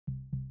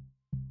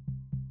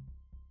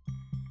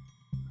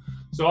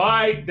So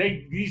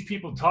these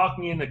people talk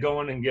me into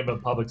going and give a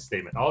public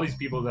statement. All these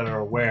people that are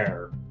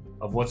aware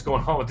of what's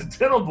going on with the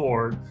dental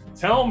board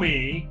tell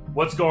me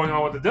what's going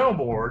on with the dental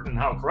board and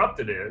how corrupt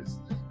it is.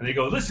 And they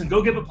go, listen,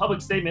 go give a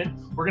public statement.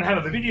 We're going to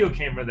have a video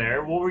camera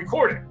there. We'll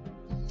record it.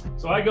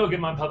 So I go give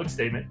my public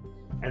statement.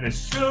 And as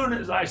soon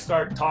as I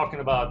start talking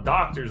about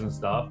doctors and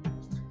stuff,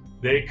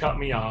 they cut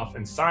me off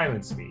and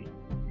silence me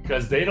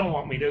because they don't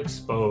want me to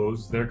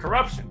expose their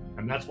corruption.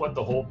 And that's what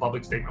the whole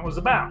public statement was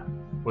about,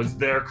 was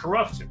their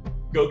corruption.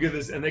 Go give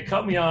this. And they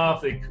cut me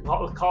off. They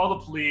call the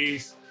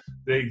police.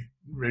 They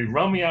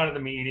run me out of the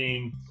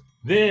meeting.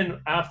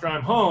 Then after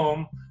I'm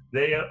home,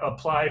 they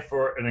apply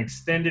for an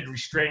extended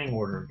restraining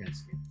order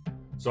against me.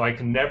 So I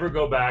can never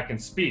go back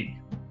and speak.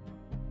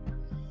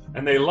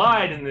 And they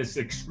lied in this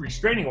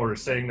restraining order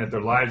saying that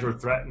their lives were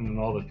threatened and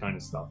all that kind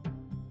of stuff.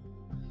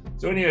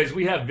 So anyways,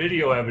 we have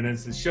video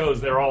evidence that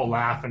shows they're all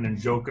laughing and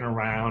joking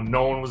around.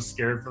 No one was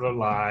scared for their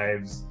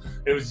lives.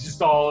 It was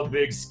just all a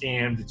big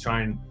scam to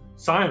try and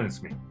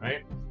silence me,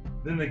 right?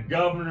 Then the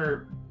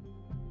governor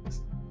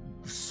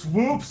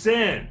swoops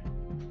in,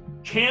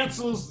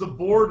 cancels the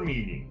board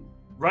meeting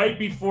right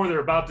before they're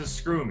about to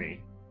screw me,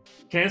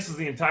 cancels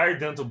the entire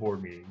dental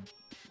board meeting,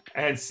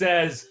 and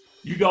says,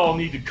 you all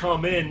need to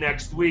come in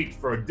next week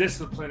for a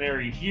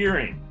disciplinary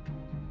hearing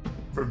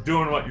for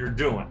doing what you're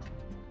doing.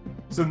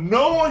 So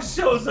no one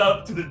shows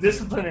up to the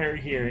disciplinary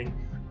hearing.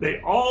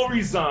 They all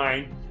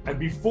resign, and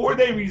before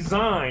they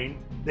resign,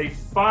 they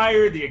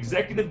fire the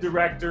executive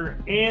director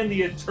and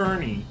the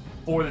attorney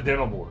for the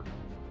dental board.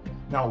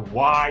 Now,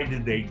 why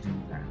did they do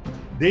that?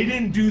 They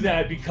didn't do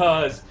that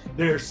because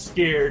they're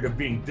scared of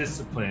being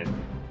disciplined.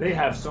 They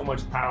have so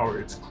much power,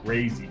 it's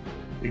crazy.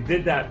 They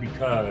did that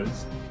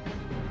because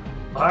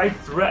I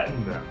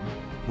threatened them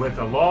with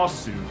a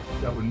lawsuit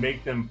that would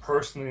make them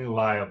personally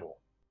liable.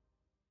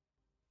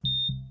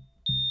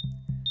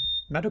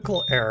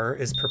 Medical error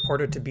is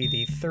purported to be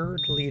the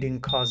third leading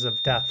cause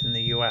of death in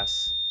the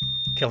US,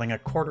 killing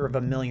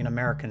 250,000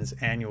 Americans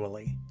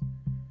annually.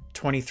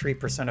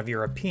 23% of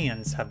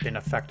Europeans have been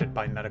affected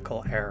by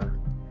medical error.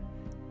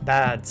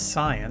 Bad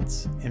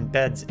science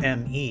embeds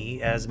ME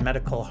as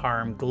medical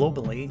harm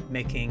globally,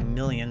 making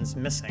millions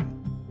missing.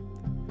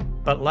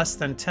 But less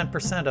than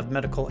 10% of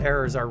medical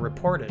errors are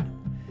reported,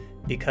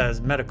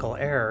 because medical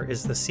error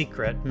is the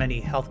secret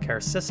many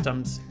healthcare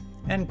systems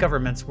and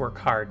governments work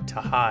hard to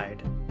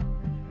hide.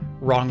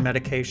 Wrong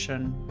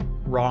medication,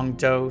 wrong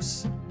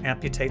dose,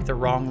 amputate the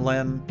wrong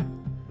limb.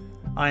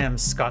 I am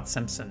Scott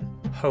Simpson,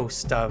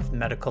 host of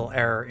Medical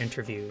Error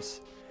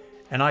Interviews,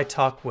 and I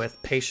talk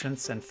with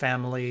patients and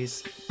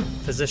families,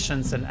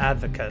 physicians and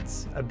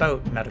advocates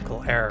about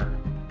medical error.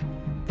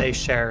 They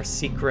share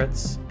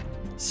secrets,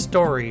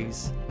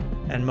 stories,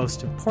 and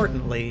most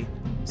importantly,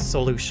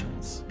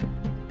 solutions.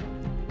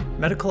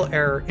 Medical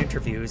Error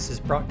Interviews is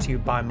brought to you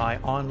by my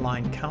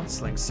online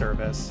counseling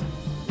service,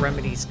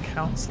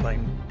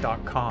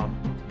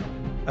 remediescounseling.com,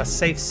 a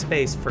safe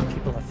space for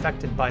people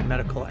affected by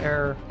medical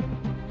error,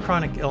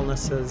 chronic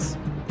illnesses,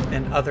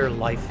 and other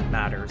life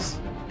matters.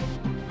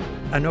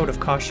 A note of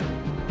caution: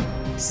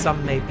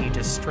 some may be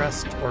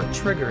distressed or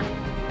triggered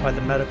by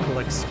the medical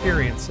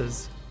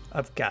experiences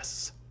of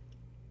guests.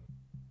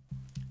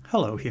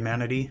 Hello,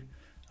 humanity.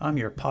 I'm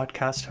your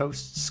podcast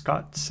host,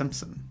 Scott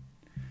Simpson.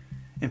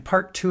 In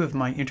part 2 of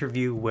my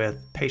interview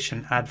with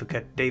patient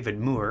advocate David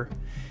Moore,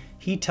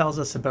 he tells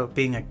us about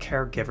being a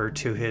caregiver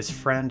to his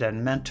friend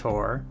and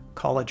mentor,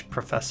 college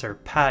professor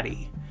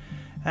Patty,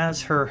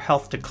 as her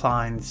health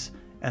declines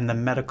and the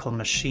medical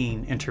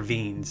machine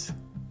intervenes.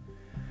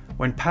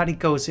 When Patty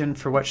goes in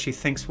for what she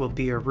thinks will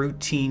be a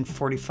routine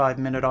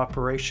 45-minute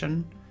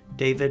operation,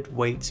 David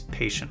waits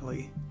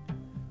patiently.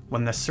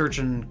 When the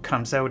surgeon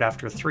comes out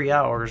after 3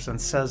 hours and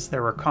says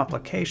there were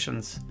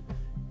complications,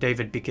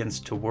 David begins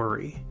to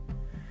worry.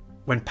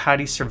 When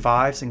Patty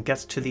survives and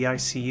gets to the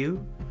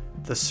ICU,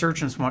 the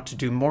surgeons want to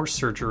do more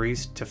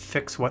surgeries to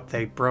fix what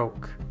they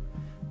broke.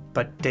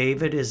 But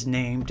David is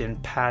named in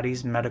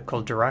Patty's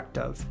medical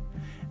directive,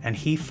 and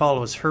he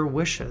follows her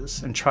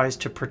wishes and tries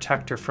to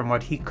protect her from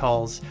what he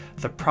calls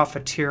the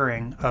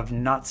profiteering of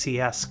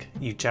Nazi-esque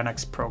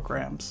eugenics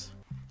programs.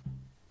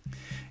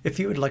 If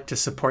you would like to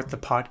support the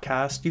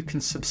podcast, you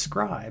can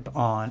subscribe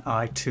on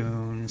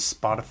iTunes,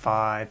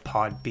 Spotify,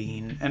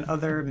 Podbean, and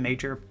other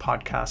major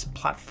podcast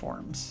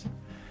platforms.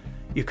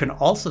 You can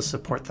also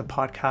support the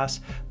podcast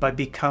by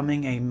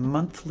becoming a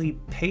monthly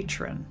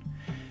patron.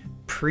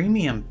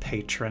 Premium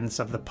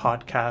patrons of the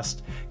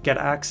podcast get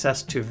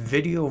access to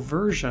video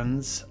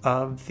versions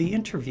of the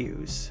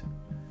interviews.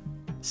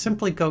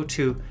 Simply go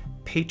to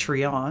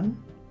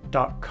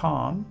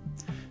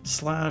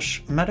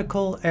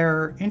patreon.com/medical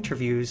error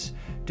interviews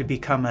to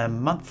become a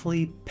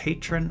monthly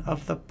patron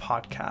of the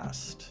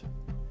podcast.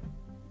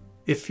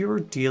 If you're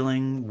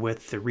dealing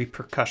with the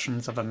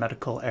repercussions of a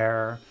medical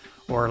error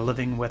or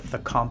living with a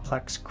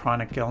complex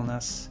chronic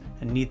illness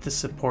and need the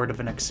support of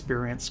an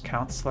experienced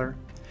counselor,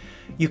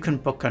 you can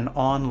book an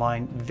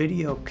online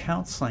video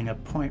counseling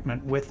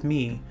appointment with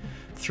me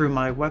through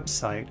my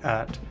website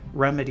at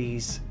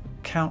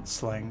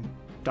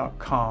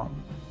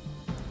remediescounseling.com.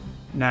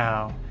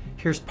 Now,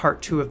 here's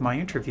part 2 of my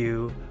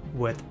interview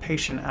with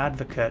patient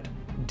advocate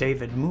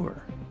David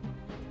Moore.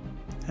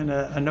 And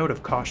a note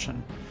of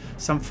caution.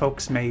 Some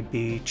folks may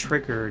be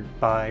triggered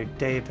by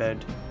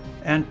David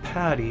and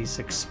Patty's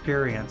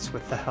experience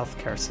with the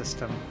healthcare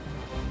system.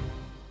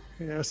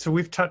 Yeah, so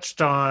we've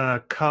touched on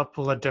a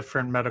couple of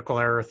different medical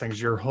error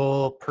things. Your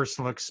whole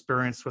personal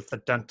experience with the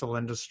dental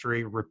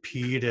industry,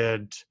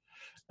 repeated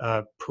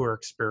poor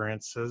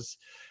experiences,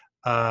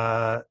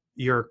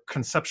 your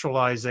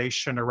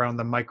conceptualization around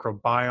the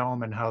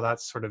microbiome and how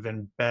that's sort of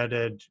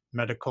embedded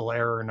medical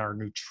error in our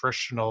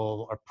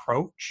nutritional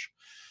approach.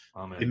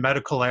 Amen. The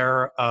medical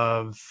error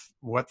of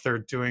what they're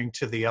doing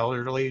to the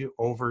elderly,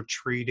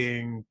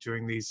 over-treating,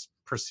 doing these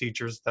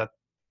procedures that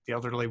the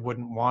elderly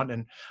wouldn't want.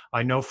 And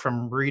I know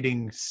from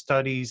reading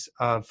studies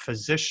of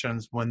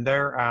physicians, when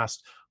they're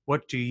asked,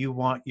 what do you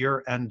want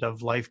your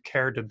end-of-life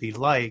care to be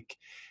like?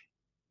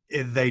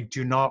 They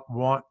do not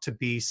want to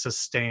be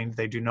sustained.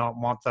 They do not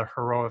want the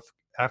heroic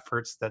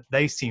efforts that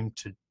they seem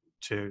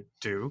to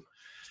do.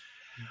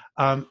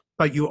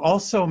 But you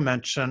also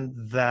mentioned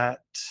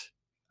that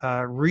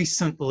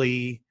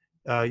recently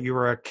you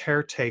were a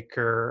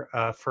caretaker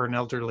for an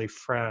elderly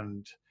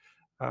friend.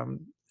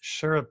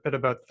 Share a bit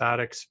about that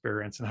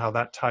experience and how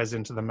that ties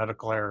into the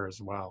medical error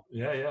as well.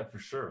 Yeah, for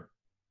sure.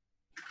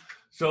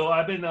 So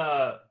I've been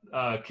a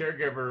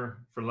caregiver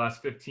for the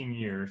last 15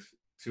 years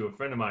to a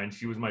friend of mine.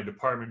 She was my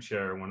department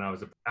chair when I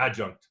was an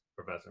adjunct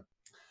professor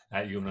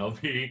at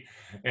UNLV.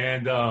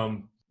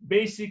 And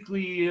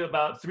basically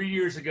about 3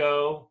 years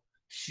ago,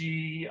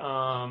 she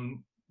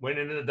went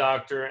into the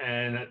doctor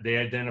and they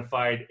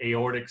identified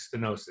aortic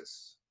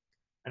stenosis.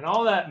 And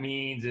all that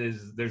means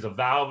is there's a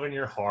valve in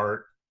your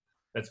heart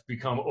that's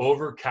become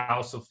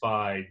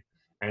over-calcified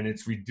and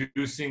it's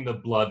reducing the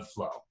blood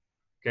flow,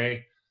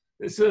 okay?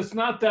 So it's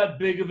not that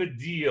big of a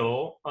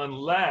deal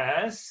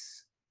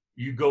unless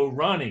you go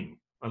running,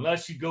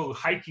 unless you go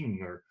hiking,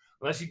 or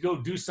unless you go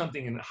do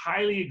something and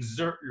highly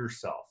exert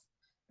yourself.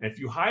 And if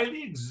you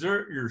highly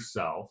exert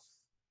yourself,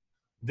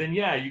 then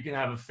yeah, you can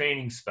have a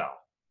fainting spell.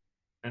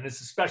 And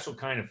it's a special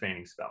kind of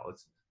fainting spell.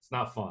 It's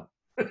not fun.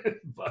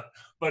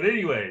 but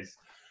anyways,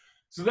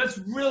 so that's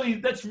really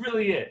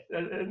it.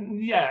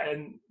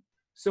 And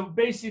so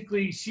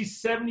basically she's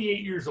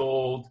 78 years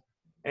old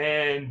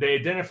and they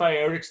identify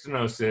aortic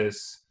stenosis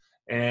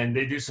and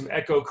they do some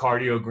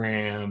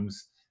echocardiograms,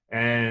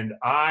 and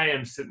I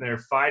am sitting there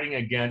fighting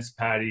against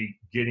Patty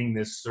getting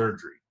this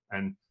surgery.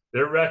 And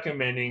they're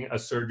recommending a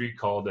surgery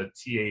called a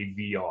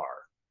TAVR,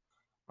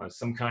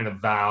 some kind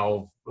of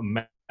valve,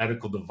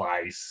 medical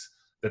device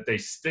that they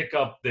stick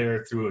up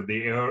there through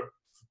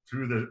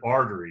the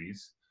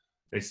arteries.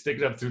 They stick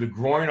it up through the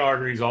groin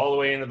arteries all the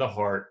way into the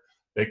heart.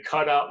 They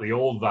cut out the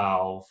old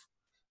valve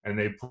and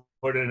they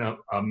put in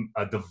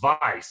a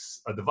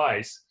device,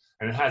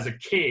 and it has a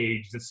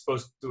cage that's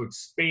supposed to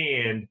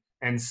expand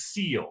and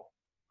seal,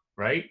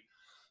 right?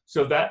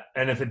 So that,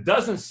 and if it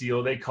doesn't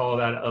seal, they call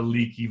that a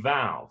leaky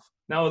valve.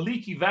 Now, a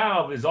leaky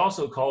valve is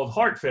also called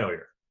heart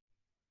failure,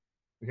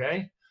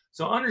 okay?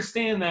 So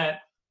understand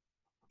that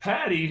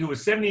Patty, who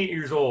was 78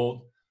 years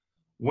old,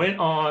 went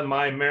on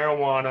my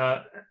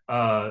marijuana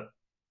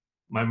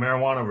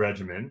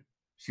regimen.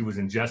 She was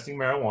ingesting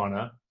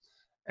marijuana.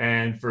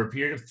 And for a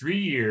period of 3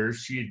 years,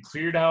 she had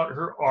cleared out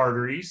her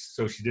arteries,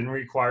 so she didn't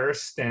require a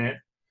stent.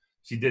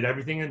 She did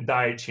everything in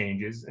diet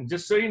changes. And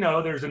just so you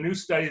know, there's a new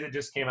study that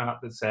just came out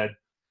that said,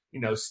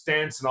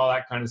 stents and all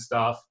that kind of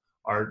stuff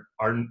are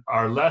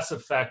less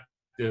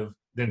effective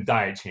than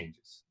diet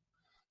changes.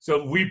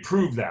 So we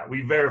proved that.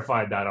 We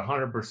verified that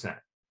 100%.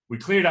 We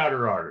cleared out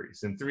her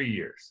arteries in 3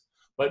 years.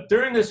 But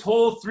during this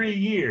whole 3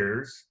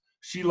 years,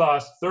 she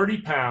lost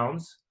 30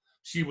 pounds.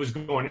 She was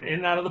going in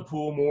and out of the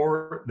pool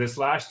more this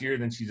last year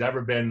than she's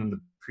ever been in the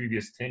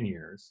previous 10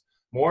 years.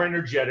 More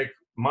energetic,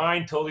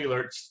 mind totally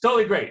alert. She's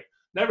totally great.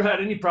 Never had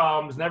any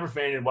problems, never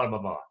fainted, blah, blah,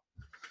 blah.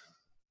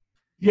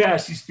 Yeah,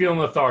 she's feeling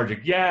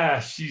lethargic. Yeah,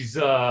 she's,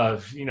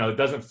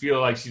 doesn't feel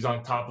like she's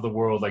on top of the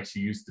world like she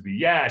used to be.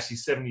 Yeah,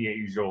 she's 78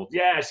 years old.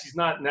 Yeah, she's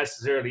not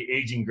necessarily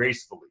aging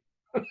gracefully.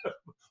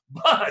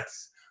 But,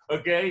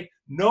 okay,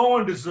 no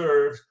one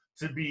deserves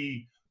to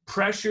be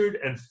pressured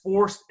and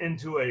forced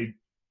into a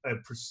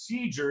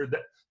procedure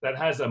that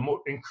has a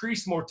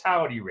increased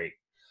mortality rate.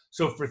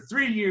 So for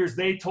 3 years,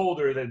 they told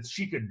her that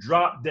she could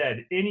drop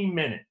dead any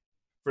minute.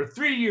 For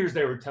 3 years,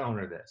 they were telling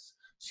her this.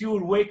 She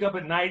would wake up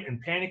at night in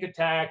panic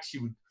attacks. She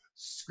would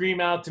scream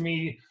out to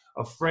me,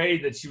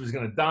 afraid that she was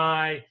going to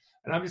die.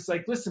 And I'm just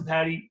like, listen,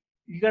 Patty,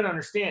 you got to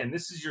understand,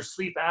 this is your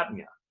sleep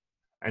apnea.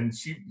 And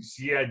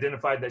she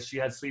identified that she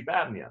had sleep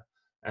apnea.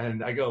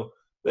 And I go,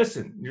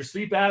 listen, your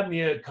sleep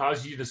apnea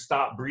causes you to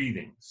stop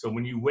breathing. So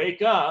when you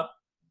wake up,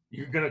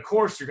 you're going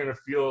to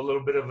feel a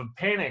little bit of a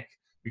panic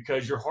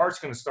because your heart's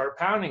going to start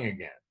pounding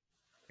again,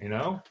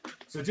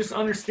 So just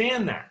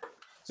understand that.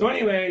 So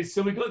anyway,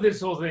 so we go through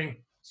this whole thing.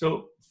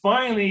 So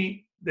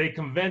finally, they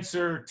convince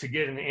her to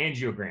get an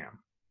angiogram.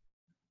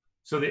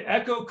 So the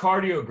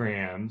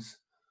echocardiograms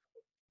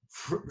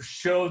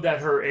showed that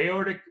her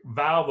aortic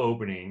valve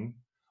opening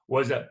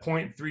was at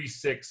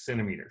 0.36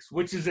 centimeters,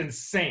 which is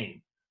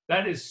insane.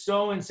 That is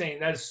so insane.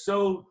 That is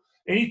so,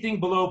 anything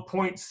below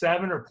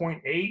 0.7 or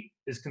 0.8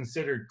 is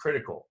considered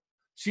critical.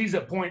 She's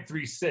at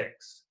 0.36.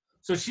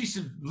 So she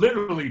should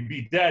literally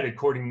be dead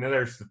according to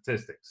their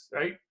statistics,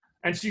 right?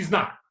 And she's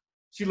not.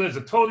 She lives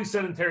a totally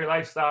sedentary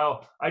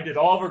lifestyle. I did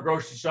all of her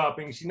grocery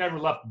shopping. She never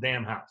left the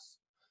damn house.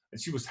 And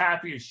she was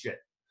happy as shit.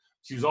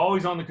 She was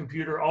always on the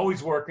computer,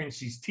 always working.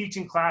 She's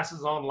teaching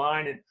classes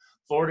online at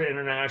Florida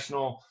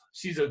International.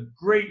 She's a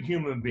great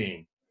human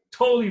being,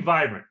 totally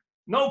vibrant,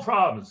 no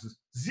problems,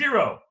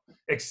 zero,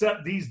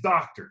 except these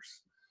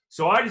doctors.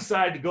 So I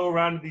decided to go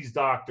around to these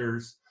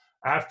doctors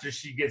after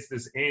she gets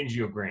this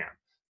angiogram,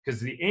 because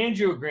the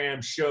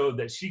angiogram showed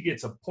that she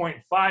gets a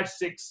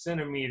 0.56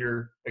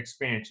 centimeter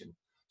expansion.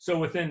 So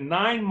within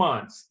 9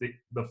 months,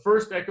 the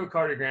first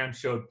echocardiogram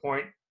showed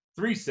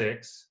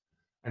 0.36,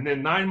 and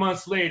then 9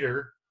 months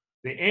later,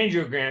 the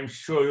angiogram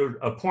showed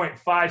a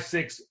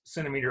 0.56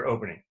 centimeter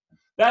opening.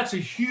 That's a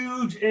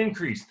huge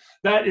increase.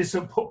 That is,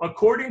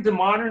 according to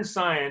modern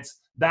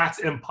science, that's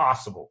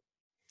impossible.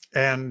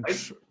 And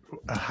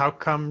how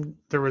come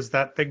there was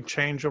that big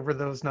change over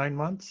those 9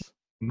 months?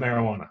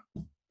 Marijuana.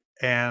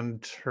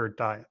 And her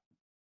diet.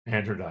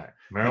 And her diet.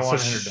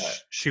 Marijuana and her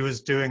diet. She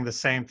was doing the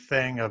same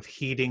thing of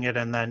heating it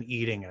and then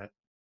eating it.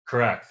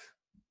 Correct.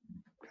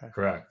 Okay.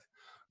 Correct.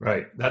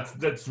 Right.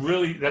 That's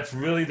really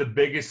the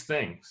biggest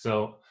thing.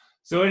 So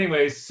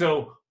anyways,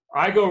 so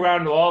I go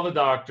around to all the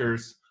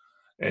doctors,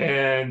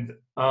 and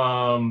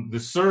the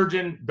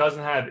surgeon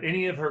doesn't have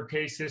any of her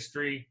case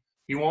history.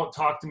 He won't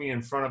talk to me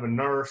in front of a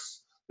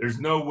nurse. There's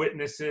no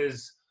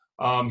witnesses.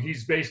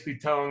 He's basically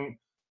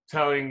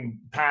telling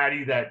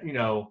Patty that, you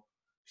know,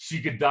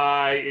 she could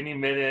die any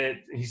minute.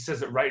 He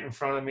says it right in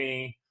front of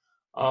me.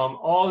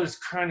 All this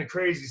kind of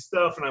crazy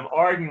stuff, and I'm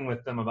arguing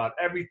with them about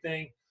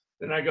everything.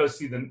 Then I go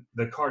see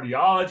the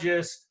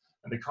cardiologist,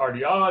 and the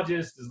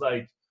cardiologist is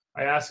like,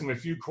 I ask him a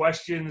few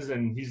questions,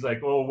 and he's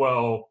like, oh,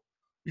 well,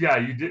 yeah,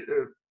 you did.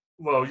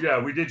 Well, yeah,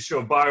 we did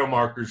show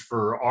biomarkers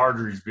for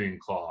arteries being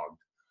clogged.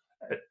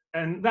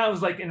 And that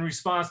was like in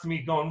response to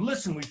me going,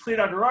 listen, we cleared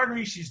out her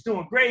artery. She's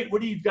doing great.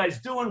 What are you guys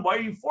doing? Why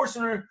are you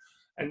forcing her?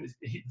 And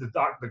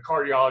the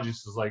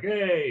cardiologist is like,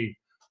 hey,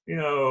 you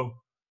know,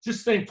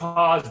 just think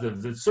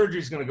positive. The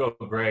surgery's going to go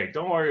great.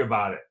 Don't worry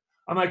about it.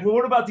 I'm like, well,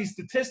 what about these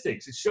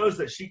statistics? It shows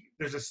that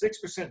there's a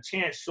 6%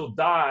 chance she'll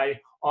die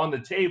on the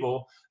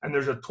table, and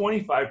there's a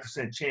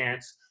 25%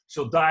 chance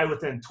she'll die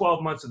within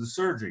 12 months of the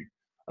surgery.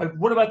 Like,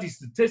 what about these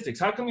statistics?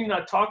 How come you're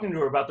not talking to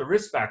her about the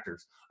risk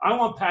factors? I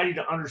want Patty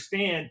to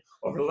understand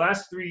over the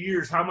last 3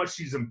 years how much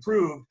she's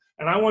improved,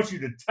 and I want you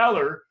to tell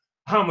her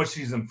how much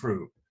she's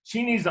improved.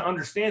 She needs to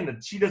understand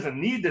that she doesn't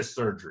need this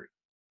surgery.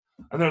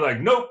 And they're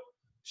like, nope,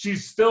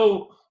 she's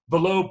still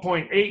below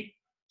 0.8.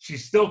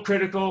 She's still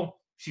critical.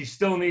 She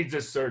still needs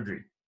this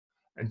surgery.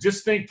 And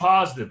just think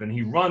positive. And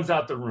he runs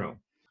out the room.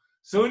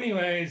 So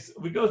anyways,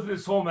 we go through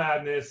this whole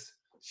madness.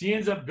 She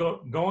ends up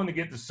going to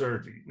get the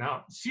surgery.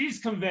 Now, she's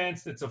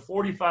convinced it's a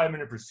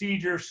 45-minute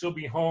procedure. She'll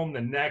be home the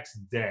next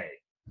day.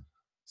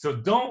 So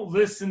don't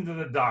listen to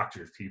the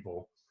doctors,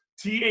 people.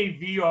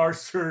 TAVR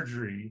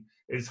surgery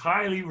is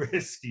highly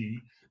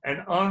risky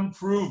and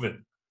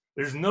unproven.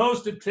 There's no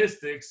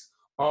statistics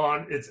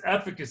on its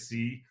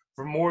efficacy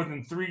for more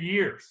than 3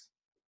 years.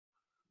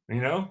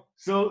 You know,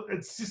 so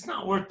it's just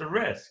not worth the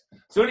risk.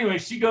 So anyway,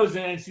 she goes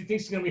in, she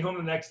thinks she's gonna be home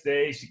the next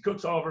day. She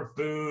cooks all of her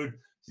food.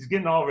 She's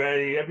getting all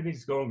ready.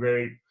 Everything's going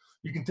great.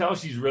 You can tell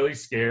she's really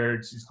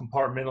scared. She's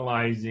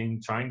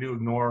compartmentalizing, trying to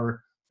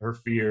ignore her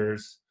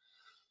fears.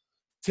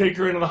 Take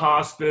her into the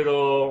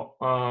hospital.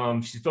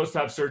 She's supposed to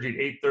have surgery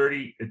at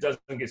 8:30. It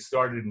doesn't get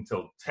started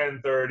until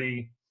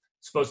 10:30.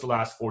 It's supposed to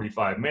last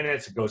 45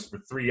 minutes. It goes for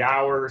 3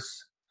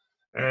 hours.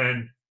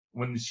 And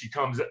when she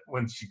comes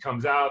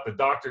out, the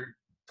doctor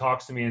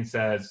talks to me and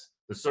says,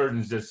 the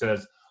surgeon just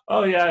says,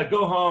 oh yeah,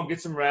 go home, get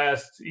some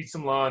rest, eat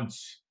some lunch,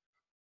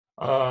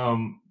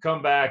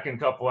 come back in a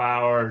couple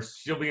hours.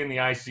 She'll be in the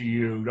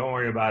ICU. Don't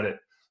worry about it.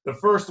 The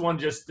first one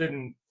just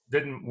didn't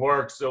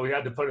work, so we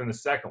had to put in the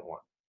second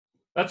one.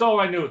 That's all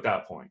I knew at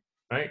that point,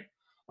 right?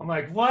 I'm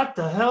like, what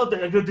the hell?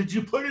 Did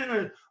you put in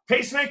a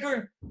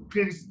pacemaker?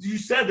 Because you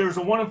said there was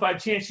a 1 in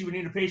 5 chance you would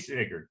need a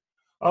pacemaker.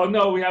 Oh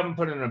no, we haven't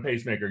put in a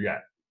pacemaker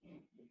yet.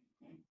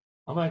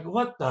 I'm like,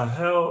 what the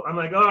hell? I'm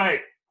like, all right,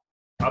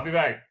 I'll be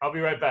back. I'll be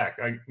right back.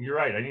 You're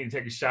right. I need to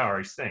take a shower.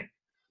 I stink.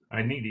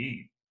 I need to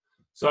eat.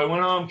 So I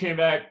went home, came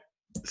back.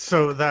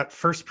 So that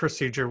first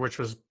procedure, which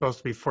was supposed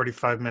to be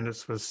 45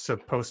 minutes, was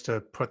supposed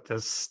to put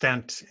this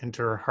stent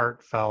into her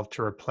heart valve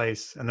to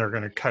replace, and they're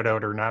going to cut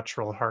out her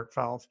natural heart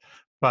valve.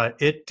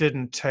 But it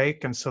didn't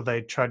take, and so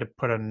they tried to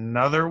put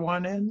another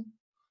one in?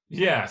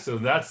 Yeah, so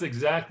that's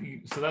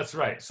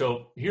right.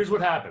 So here's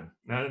what happened.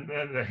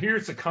 And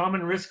here's a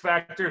common risk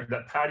factor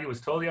that Patty was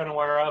totally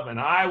unaware of, and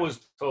I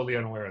was totally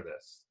unaware of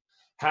this.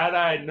 Had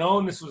I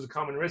known this was a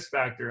common risk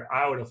factor,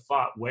 I would have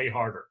fought way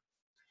harder.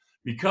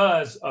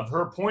 Because of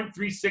her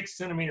 0.36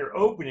 centimeter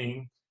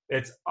opening,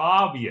 it's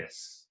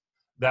obvious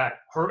that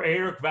her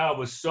aortic valve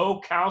was so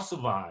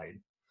calcified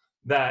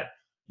that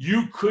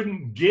you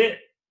couldn't get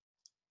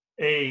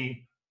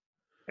a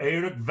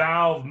aortic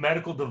valve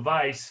medical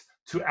device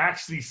to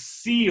actually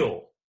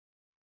seal,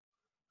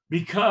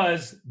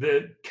 because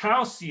the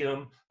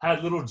calcium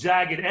had little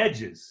jagged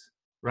edges,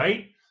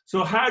 right?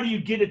 So how do you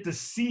get it to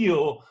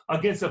seal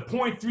against a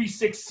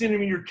 0.36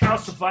 centimeter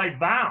calcified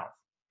valve?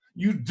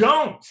 You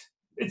don't.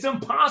 It's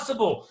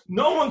impossible.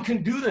 No one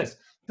can do this.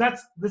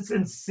 That's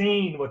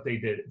insane what they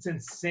did. It's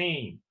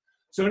insane.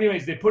 So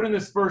anyways, they put in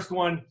this first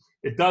one.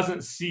 It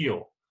doesn't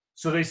seal.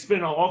 So they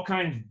spend all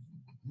kinds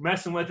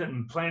messing with it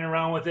and playing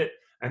around with it,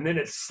 and then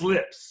it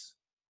slips.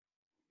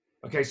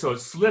 Okay, so it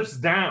slips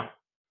down,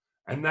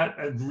 and that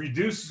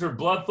reduces her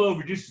blood flow,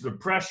 reduces her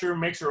pressure,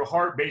 makes her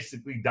heart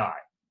basically die.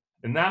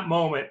 In that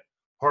moment,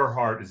 her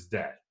heart is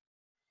dead.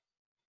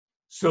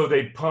 So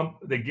they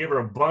give her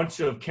a bunch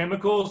of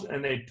chemicals,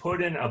 and they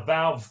put in a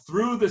valve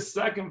through the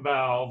second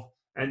valve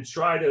and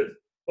try to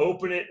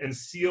open it and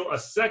seal a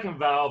second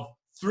valve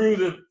through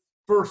the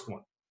first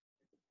one.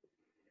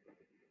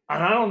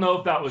 And I don't know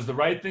if that was the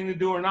right thing to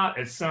do or not.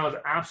 It sounds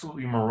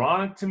absolutely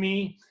moronic to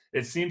me.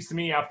 It seems to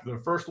me after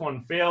the first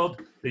one failed,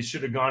 they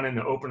should have gone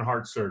into open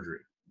heart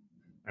surgery.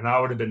 And I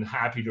would have been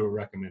happy to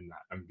recommend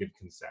that and give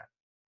consent.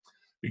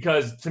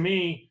 Because to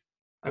me,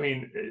 I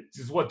mean, it's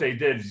just what they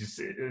did is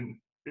just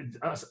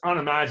it's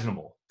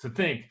unimaginable to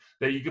think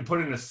that you could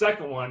put in a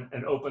second one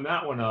and open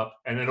that one up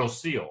and it'll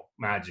seal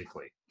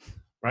magically,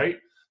 right?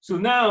 So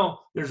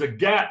now there's a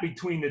gap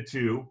between the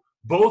two.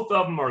 Both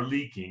of them are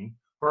leaking.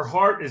 Her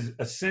heart is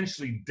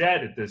essentially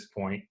dead at this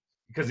point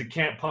because it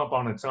can't pump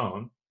on its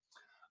own,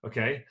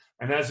 okay?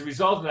 And as a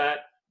result of that,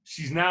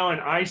 she's now in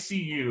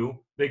ICU.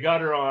 They got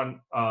her on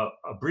a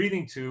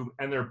breathing tube,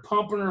 and they're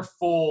pumping her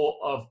full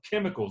of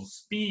chemicals,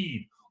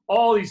 speed,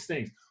 all these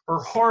things. Her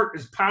heart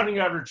is pounding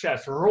out of her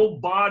chest. Her whole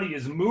body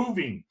is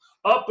moving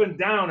up and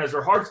down as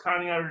her heart's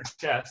pounding out of her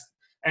chest,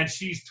 and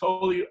she's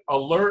totally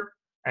alert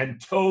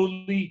and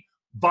totally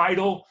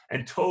vital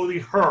and totally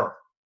her.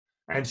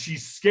 And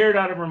she's scared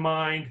out of her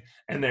mind,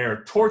 and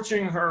they're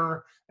torturing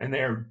her, and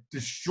they're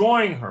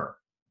destroying her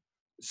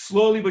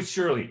slowly but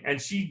surely. And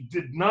she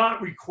did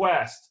not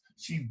request.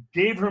 She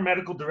gave her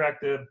medical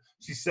directive.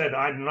 She said,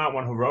 I do not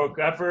want heroic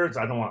efforts.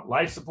 I don't want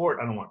life support.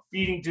 I don't want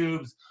feeding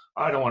tubes.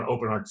 I don't want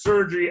open heart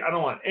surgery. I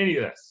don't want any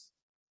of this.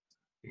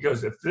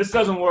 Because if this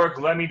doesn't work,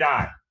 let me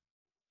die.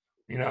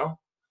 You know?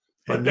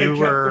 But and they kept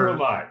her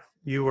alive.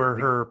 You were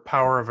her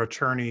power of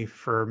attorney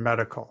for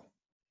medical.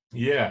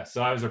 Yeah,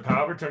 so I was her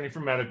power of attorney for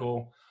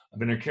medical. I've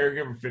been her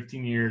caregiver for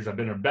 15 years. I've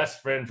been her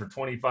best friend for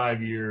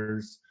 25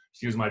 years.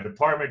 She was my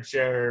department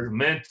chair,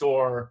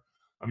 mentor.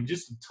 I mean,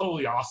 just a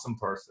totally awesome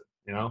person,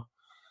 you know?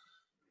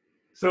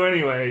 So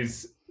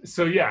anyways,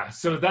 so yeah,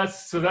 so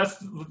that's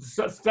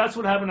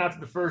what happened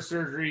after the first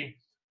surgery.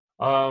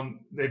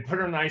 They put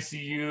her in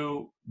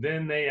ICU.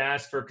 Then they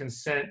asked for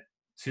consent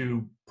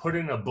to put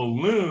in a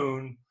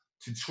balloon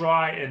to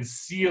try and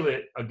seal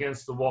it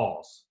against the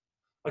walls.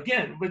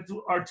 Again, but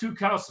are too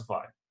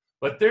calcified.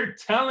 But they're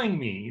telling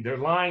me, they're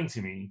lying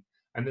to me,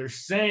 and they're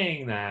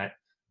saying that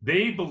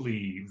they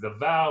believe the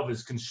valve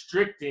is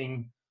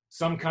constricting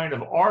some kind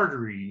of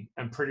artery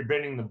and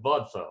preventing the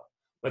blood flow.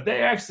 But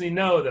they actually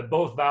know that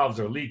both valves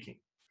are leaking.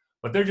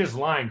 But they're just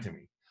lying to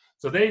me.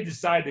 So they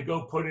decide to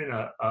go put in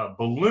a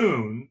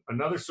balloon,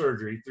 another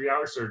surgery,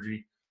 3-hour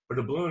surgery, put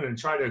a balloon and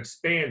try to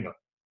expand them.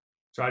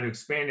 Try to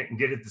expand it and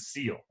get it to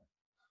seal.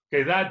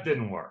 Okay, that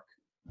didn't work,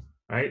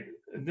 right?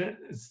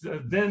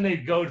 Then they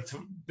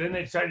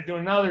try to do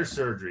another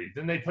surgery.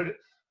 Then they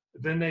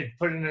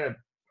put in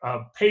a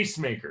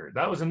pacemaker.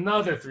 That was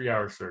another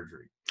 3-hour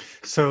surgery.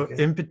 So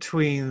in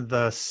between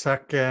the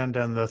second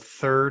and the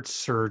third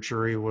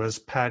surgery, was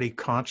Patty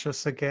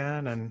conscious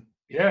again? And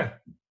yeah.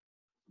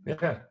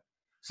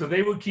 So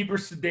they would keep her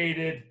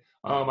sedated.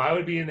 I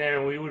would be in there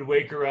and we would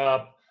wake her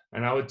up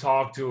and I would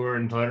talk to her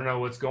and let her know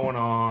what's going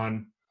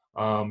on.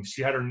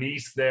 She had her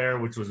niece there,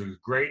 which was a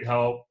great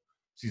help.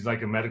 She's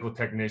like a medical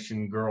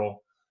technician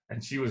girl,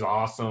 and she was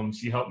awesome.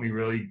 She helped me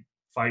really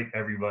fight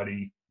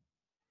everybody.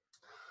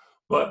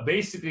 But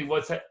basically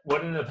what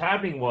ended up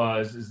happening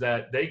is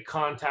that they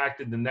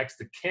contacted the next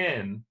of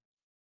kin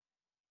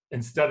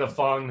instead of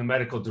following the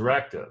medical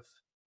directive.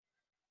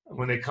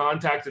 When they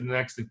contacted the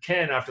next of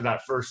kin after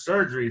that first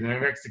surgery, the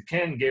next of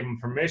kin gave them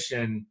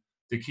permission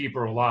to keep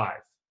her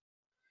alive.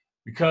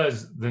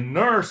 Because the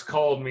nurse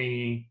talked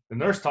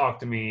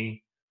to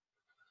me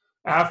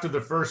after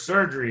the first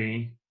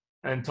surgery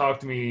and talked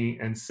to me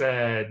and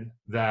said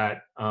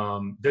that,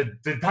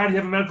 did Patty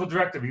have a medical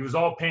directive? He was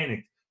all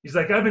panicked. He's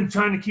like, I've been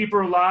trying to keep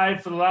her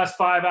alive for the last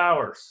 5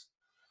 hours.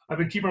 I've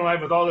been keeping her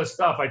alive with all this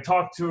stuff. I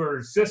talked to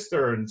her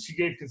sister and she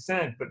gave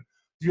consent, but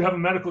do you have a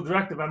medical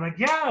directive? I'm like,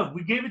 yeah,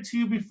 we gave it to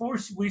you before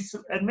we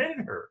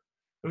admitted her.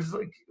 It was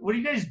like, what are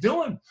you guys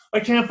doing? I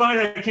can't find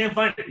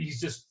it. He's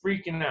just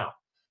freaking out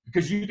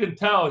because you can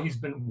tell he's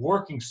been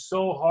working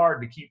so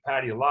hard to keep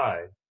Patty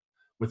alive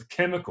with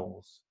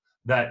chemicals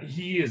that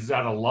he is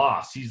at a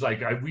loss. He's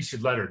like, we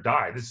should let her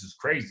die. This is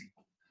crazy.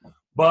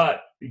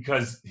 But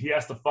because he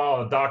has to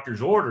follow the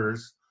doctor's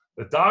orders,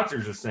 the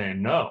doctors are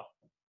saying, no,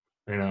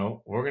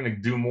 we're going to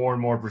do more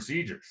and more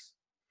procedures.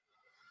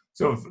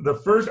 So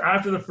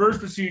after the first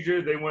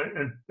procedure, they went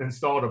and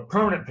installed a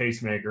permanent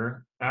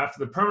pacemaker. After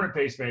the permanent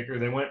pacemaker,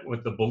 they went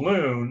with the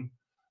balloon.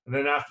 And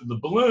then after the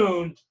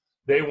balloon,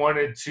 they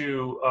wanted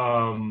to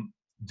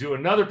do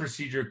another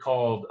procedure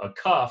called a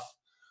cuff,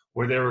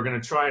 where they were going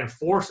to try and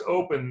force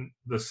open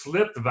the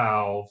slipped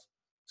valve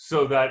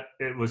so that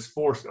it was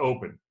forced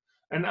open.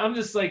 And I'm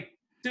just like,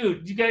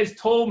 dude, you guys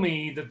told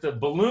me that the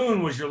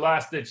balloon was your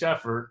last ditch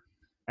effort.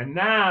 And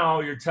now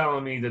you're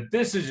telling me that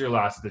this is your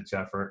last ditch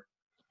effort.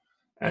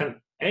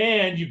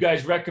 And you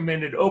guys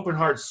recommended open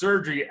heart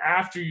surgery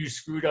after you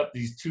screwed up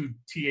these 2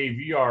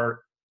 TAVR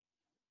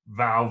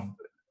valve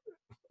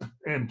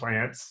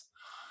implants.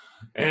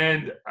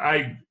 And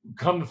I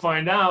come to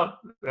find out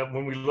that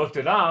when we looked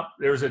it up,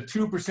 there was a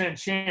 2%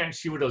 chance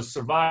she would have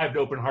survived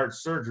open heart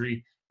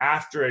surgery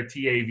after a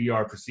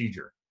TAVR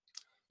procedure.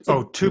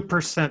 So,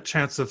 2%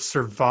 chance of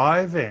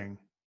surviving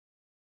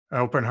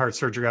open heart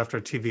surgery after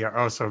a TVR.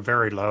 Oh, so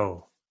very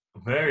low.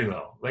 Very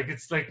low. Like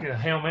it's like a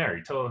Hail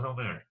Mary, total Hail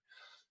Mary.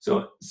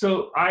 So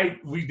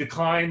we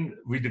declined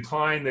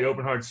the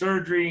open heart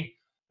surgery.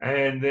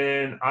 And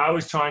then I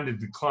was trying to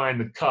decline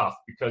the cuff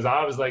because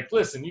I was like,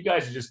 listen, you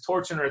guys are just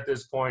torturing her at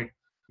this point.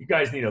 You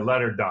guys need to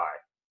let her die.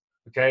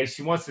 Okay.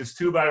 She wants this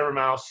tube out of her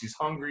mouth. She's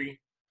hungry.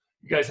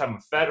 You guys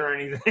haven't fed her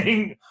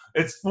anything.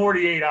 It's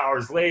 48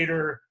 hours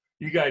later.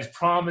 You guys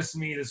promised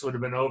me this would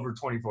have been over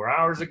 24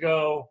 hours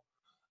ago.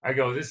 I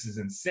go, this is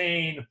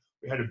insane.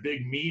 We had a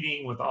big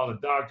meeting with all the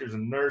doctors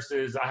and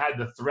nurses. I had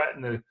to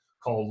threaten to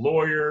call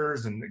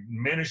lawyers and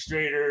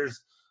administrators.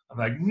 I'm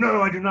like,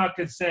 no, I do not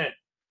consent.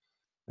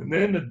 And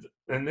then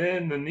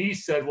the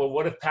niece said, well,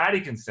 what if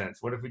Patty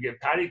consents? What if we get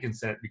Patty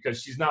consent?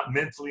 Because she's not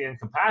mentally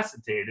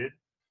incapacitated.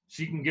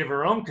 She can give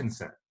her own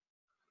consent.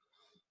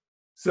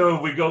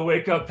 So we go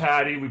wake up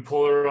Patty. We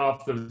pull her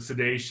off the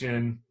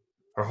sedation.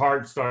 Her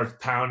heart starts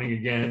pounding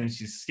again.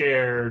 She's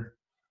scared.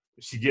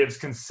 She gives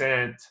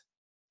consent.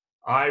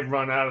 I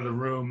run out of the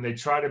room. They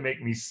try to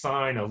make me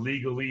sign a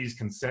legalese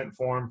consent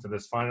form for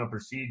this final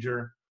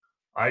procedure.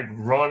 I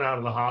run out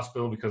of the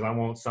hospital because I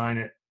won't sign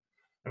it.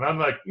 And I'm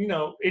like,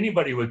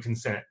 anybody would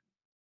consent.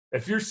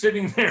 If you're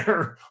sitting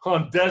there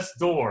on death's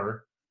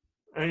door,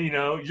 and,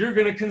 you're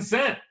going to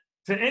consent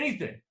to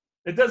anything.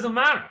 It doesn't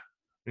matter,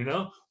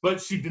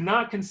 But she did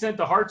not consent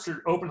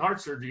to open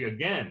heart surgery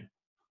again,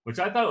 which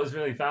I thought was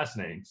really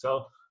fascinating.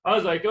 So I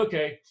was like,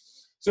 okay.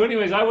 So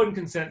anyways, I wouldn't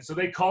consent. So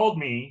they called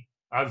me.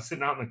 I was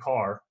sitting out in the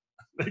car.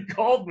 They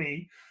called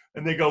me,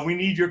 and they go, we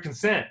need your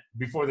consent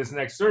before this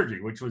next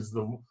surgery, which was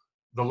the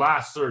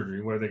last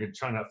surgery where they could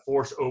try to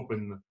force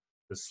open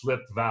the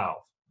slipped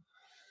valve.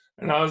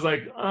 And I was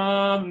like, no,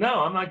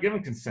 I'm not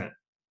giving consent.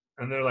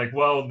 And they're like,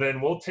 well, then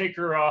we'll take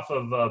her off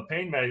of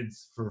pain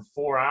meds for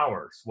 4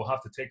 hours. We'll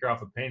have to take her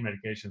off of pain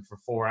medication for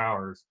 4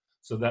 hours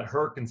so that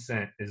her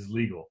consent is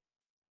legal.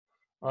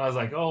 I was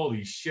like,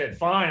 holy shit,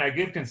 fine, I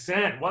give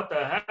consent. What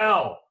the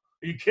hell?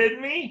 Are you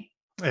kidding me?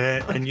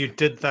 And you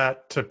did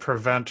that to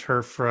prevent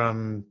her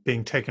from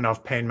being taken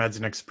off pain meds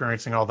and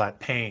experiencing all that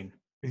pain.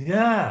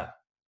 Yeah.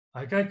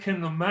 Like I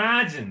can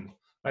imagine.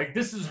 Like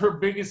this is her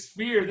biggest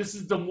fear. This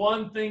is the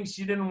one thing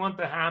she didn't want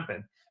to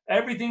happen.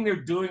 Everything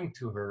they're doing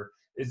to her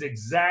is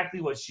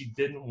exactly what she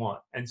didn't want.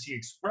 And she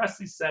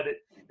expressly said it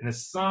in a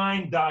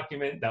signed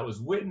document that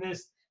was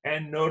witnessed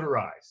and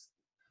notarized.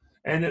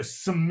 And it's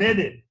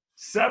submitted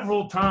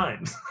several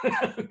times.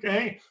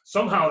 Okay?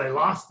 Somehow they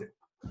lost it.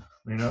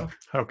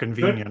 How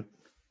convenient.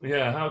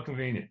 Yeah, how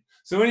convenient.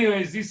 So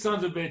anyways, these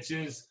sons of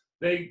bitches,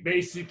 they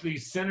basically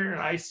sent her in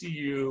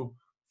ICU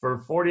for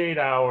 48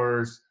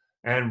 hours.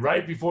 And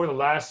right before the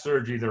last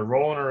surgery, they're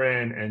rolling her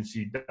in and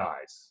she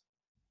dies.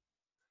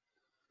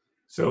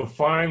 So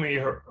finally,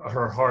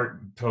 her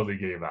heart totally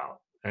gave out.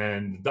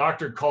 And the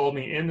doctor called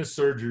me in the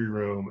surgery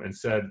room and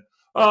said,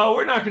 oh,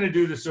 we're not going to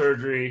do the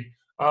surgery.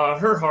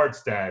 Her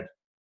heart's dead.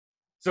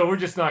 So we're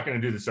just not going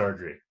to do the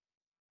surgery.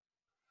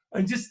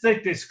 And just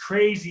like this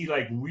crazy,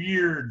 like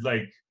weird,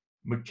 like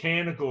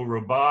mechanical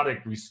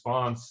robotic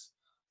response.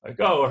 Like,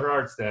 oh, her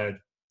heart's dead.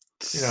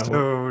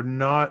 So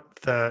not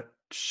that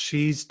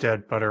she's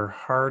dead, but her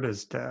heart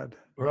is dead.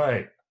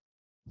 Right.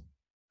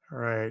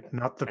 Right.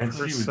 Not the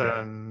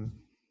person.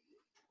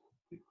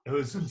 It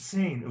was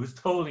insane. It was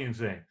totally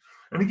insane.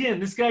 And again,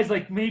 this guy's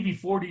like maybe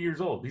 40 years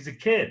old. He's a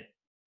kid.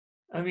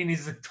 I mean,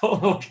 he's a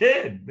total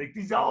kid. Like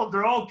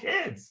they're all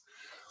kids.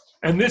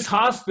 And this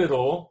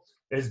hospital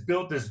has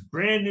built this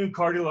brand new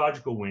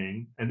cardiological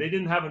wing, and they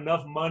didn't have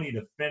enough money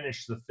to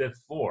finish the 5th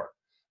floor.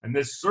 And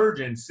this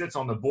surgeon sits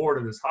on the board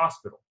of this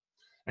hospital.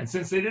 And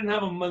since they didn't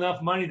have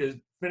enough money to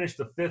finish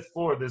the 5th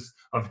floor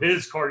of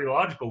his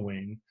cardiological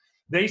wing,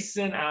 they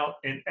sent out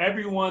in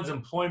everyone's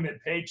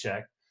employment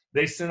paycheck,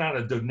 they sent out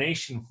a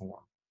donation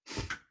form.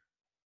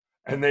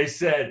 And they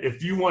said,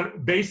 if you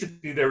want, they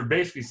were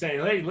basically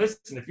saying, hey,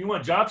 listen, if you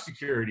want job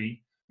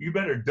security, you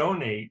better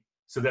donate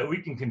so that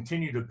we can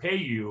continue to pay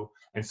you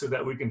and so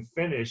that we can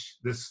finish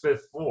this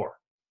 5th floor.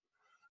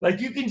 Like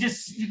you can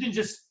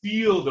just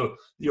feel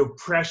the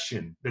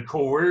oppression, the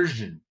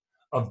coercion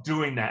of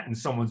doing that in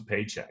someone's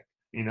paycheck,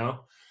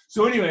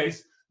 So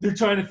anyways, they're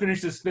trying to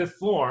finish this 5th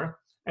floor.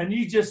 And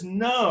you just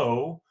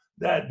know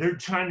that they're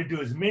trying to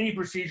do as many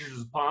procedures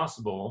as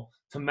possible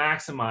to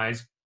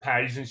maximize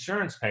Patty's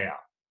insurance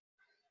payout.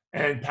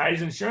 And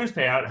Patty's insurance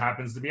payout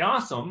happens to be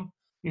awesome.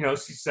 You know,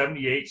 she's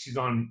 78. She's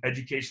on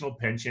educational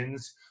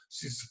pensions.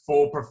 She's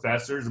full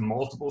professors in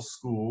multiple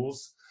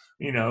schools.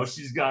 You know,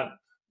 she's got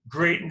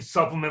great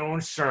supplemental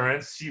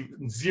insurance. She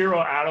zero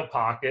out of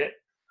pocket.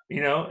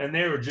 You know, and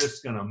they were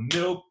just gonna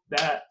milk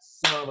that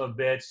son of a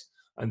bitch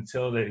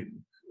until they.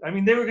 I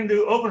mean, they were gonna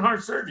do open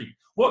heart surgery.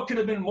 What could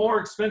have been more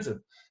expensive?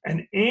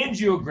 An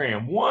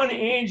angiogram. One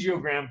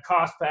angiogram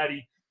cost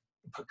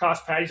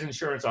Patty's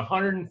insurance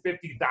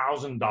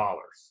 $150,000.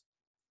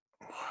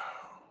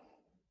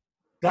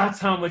 That's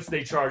how much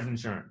they charge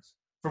insurance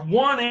for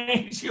one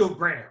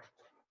angiogram.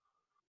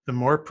 The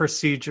more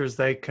procedures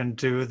they can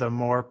do, the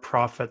more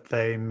profit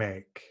they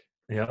make.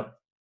 Yep,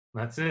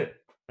 that's it.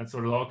 That's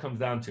what it all comes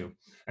down to.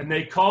 And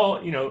they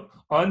call, you know,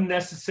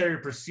 unnecessary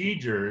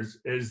procedures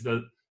is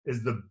the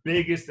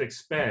biggest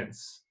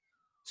expense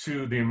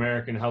to the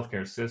American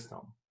healthcare system.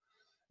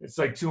 It's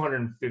like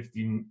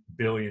 $250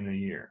 billion a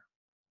year.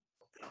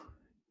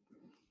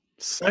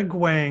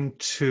 Segueing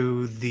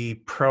to the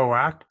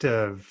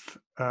proactive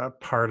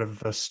part of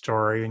the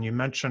story, and you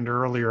mentioned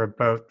earlier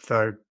about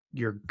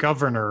your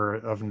governor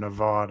of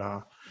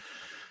Nevada.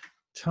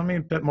 Tell me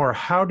a bit more.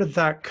 How did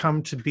that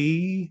come to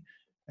be,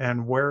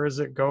 and where is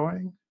it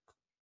going?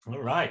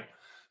 All right.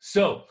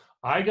 So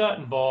I got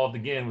involved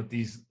again with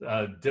these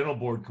dental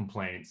board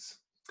complaints,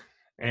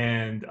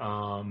 and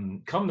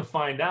come to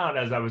find out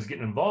as I was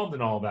getting involved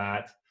in all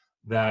that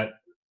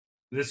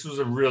this was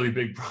a really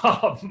big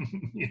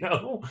problem, you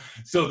know?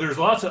 So there's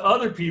lots of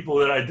other people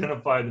that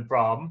identified the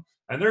problem,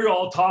 and they're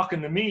all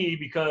talking to me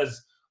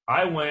because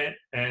I went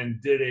and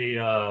did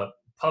a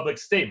public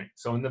statement.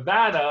 So in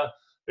Nevada,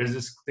 there's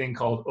this thing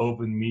called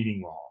open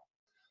meeting law.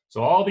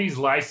 So all these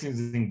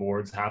licensing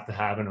boards have to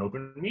have an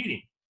open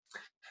meeting.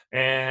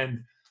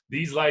 And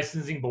these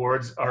licensing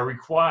boards are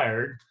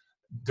required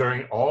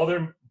during all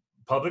their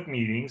public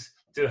meetings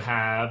to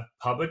have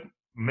public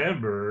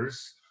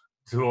members,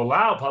 to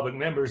allow public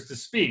members to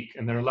speak,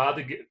 and they're allowed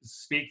to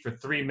speak for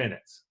 3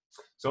 minutes.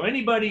 So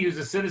anybody who's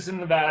a citizen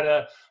of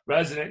Nevada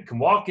resident can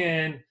walk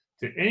in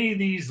to any of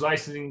these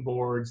licensing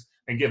boards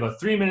and give a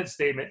 3-minute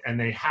statement, and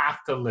they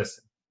have to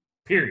listen,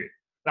 period.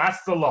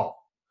 That's the law.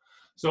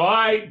 So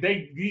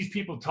these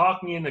people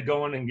talk me into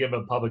going and give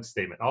a public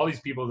statement. All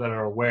these people that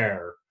are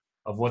aware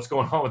of what's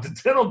going on with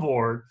the dental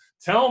board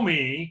tell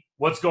me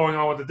what's going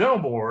on with the dental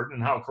board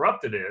and how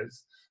corrupt it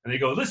is. And they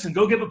go, listen,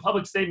 go give a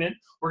public statement.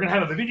 We're going to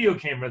have a video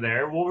camera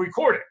there. We'll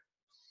record it.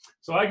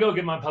 So I go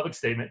give my public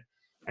statement.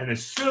 And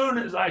as soon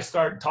as I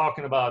start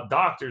talking about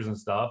doctors and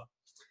stuff,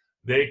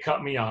 they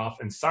cut me off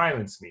and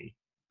silence me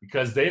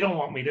because they don't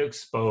want me to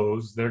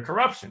expose their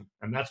corruption.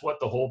 And that's what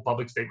the whole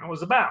public statement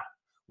was about,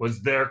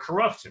 was their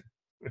corruption.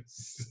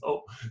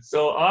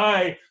 So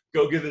I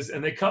go give this,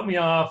 and they cut me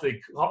off.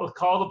 They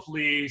call the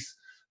police.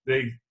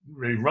 They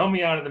run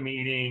me out of the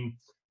meeting.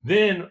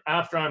 Then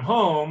after I'm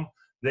home,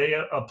 they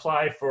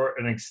apply for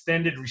an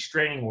extended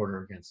restraining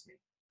order against me.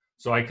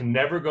 So I can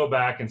never go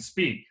back and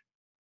speak.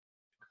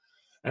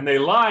 And they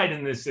lied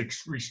in this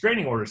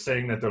restraining order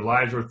saying that their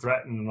lives were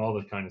threatened and all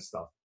this kind of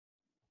stuff.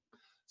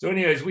 So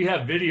anyways, we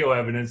have video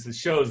evidence that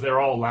shows they're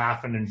all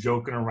laughing and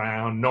joking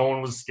around. No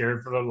one was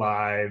scared for their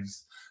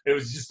lives. It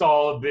was just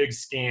all a big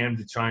scam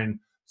to try and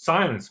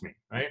silence me,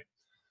 right?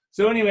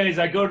 So anyways,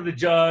 I go to the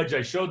judge.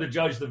 I show the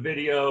judge the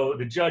video.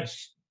 The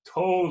judge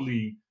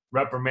totally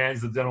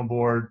reprimands the dental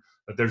board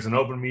that there's an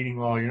open meeting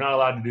law. You're not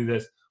allowed to do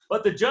this.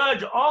 But the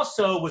judge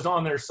also was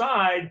on their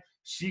side.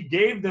 She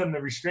gave them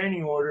the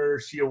restraining order.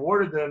 She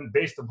awarded them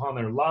based upon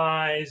their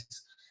lies.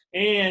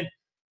 And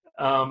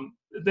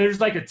there's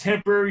like a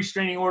temporary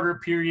restraining order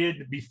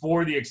period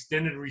before the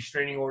extended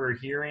restraining order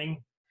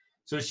hearing.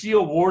 So she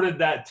awarded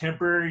that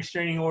temporary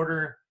restraining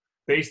order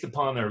based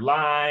upon their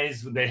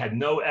lies. They had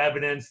no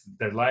evidence that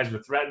their lives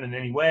were threatened in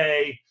any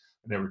way.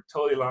 And they were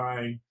totally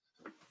lying.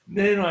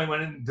 Then I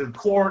went into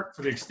court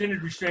for the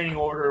extended restraining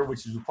order,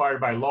 which is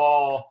required by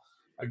law.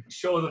 I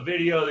show the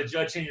video, the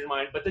judge changed her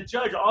mind. But the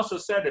judge also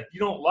said, if you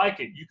don't like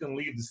it, you can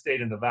leave the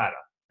state of Nevada.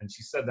 And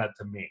she said that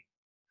to me.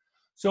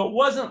 So it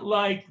wasn't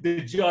like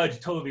the judge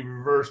totally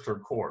reversed her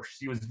course.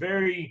 She was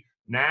very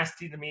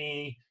nasty to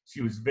me.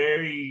 She was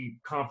very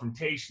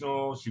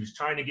confrontational. She was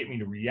trying to get me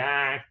to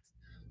react.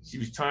 She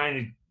was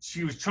trying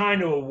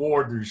to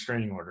award the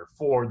restraining order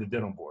for the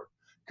dental board.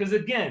 Because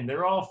again,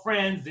 they're all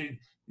friends.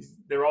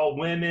 They're all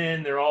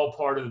women. They're all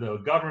part of the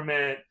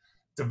government.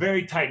 It's a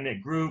very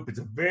tight-knit group. It's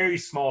a very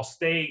small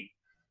state.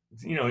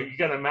 You know, you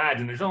got to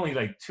imagine there's only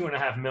like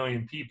 2.5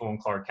 million people in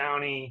Clark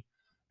County.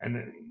 And,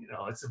 you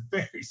know, it's a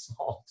very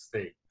small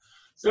state.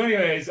 So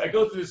anyways, I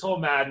go through this whole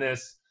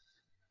madness.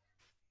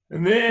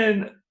 And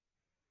then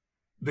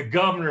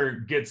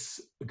Governor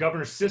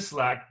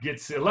Sisolak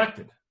gets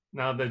elected.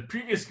 Now, the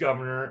previous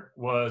governor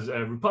was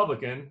a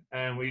Republican,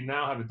 and we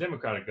now have a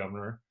Democratic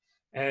governor.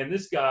 And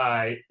this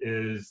guy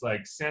is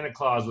like Santa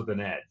Claus with an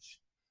edge.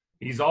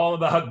 He's all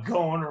about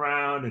going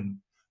around and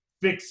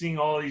fixing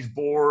all these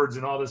boards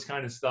and all this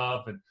kind of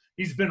stuff. And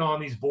he's been on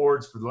these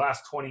boards for the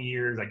last 20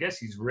 years. I guess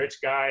he's a rich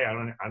guy.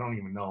 I don't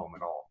even know him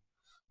at all.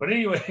 But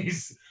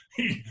anyways,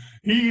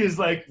 he is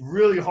like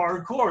really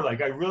hardcore.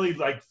 Like I really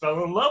like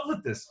fell in love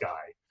with this guy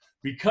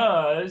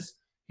because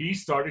he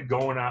started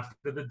going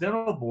after the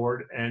dental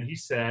board, and he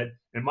said,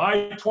 in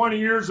my 20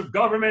 years of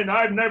government,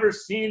 I've never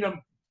seen a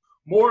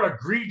more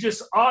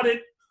egregious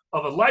audit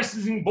of a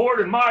licensing board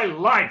in my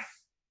life.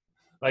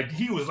 Like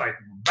he was like,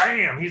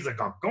 bam, he's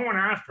like, I'm going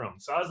after him.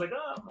 So I was like,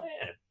 oh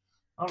man,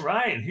 all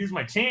right, here's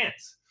my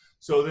chance.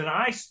 So then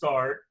I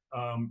start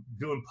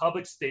doing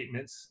public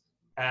statements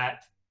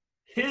at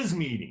his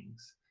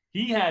meetings.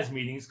 He has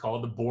meetings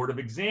called the Board of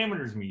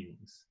Examiners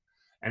meetings.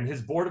 And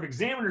his Board of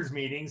Examiners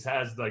meetings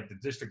has like the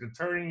district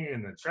attorney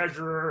and the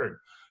treasurer. And,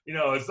 you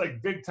know, it's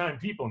like big time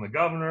people and the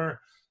governor.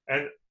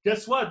 And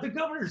guess what? The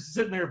governor's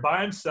sitting there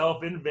by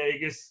himself in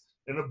Vegas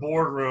in a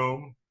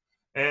boardroom.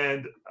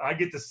 And I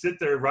get to sit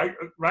there right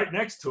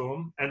next to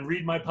him and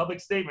read my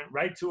public statement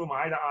right to him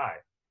eye to eye.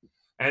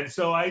 And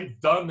so I've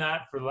done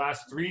that for the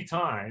last 3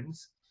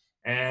 times.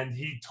 And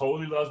he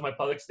totally loves my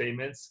public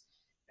statements.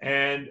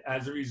 And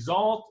as a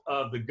result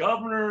of the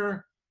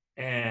governor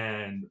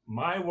and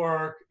my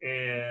work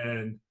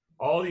and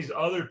all these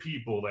other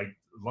people, like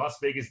Las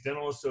Vegas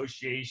Dental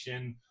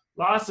Association,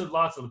 lots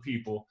of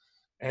people,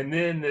 and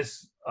then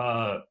this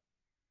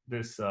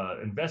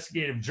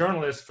investigative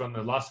journalist from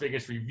the Las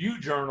Vegas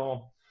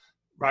Review-Journal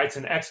writes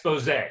an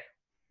expose, a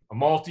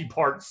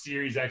multi-part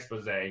series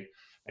expose,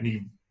 and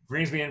he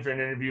brings me in for an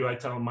interview. I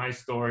tell him my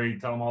story,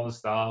 tell him all the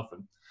stuff,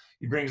 and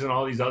he brings in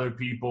all these other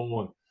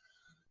people, and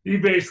he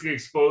basically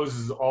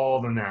exposes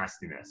all the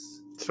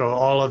nastiness. So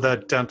all of the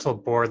dental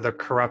board, the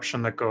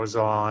corruption that goes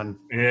on.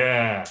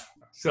 Yeah.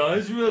 So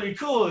it's really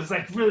cool. It's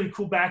like really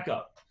cool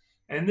backup.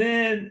 And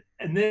then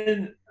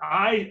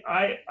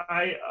I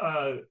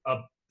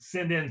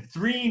send in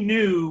 3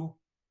 new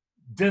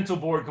dental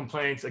board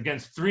complaints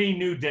against 3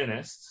 new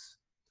dentists.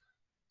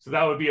 So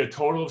that would be a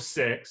total of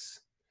 6.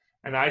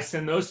 And I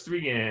send those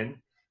 3 in.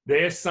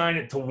 They assign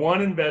it to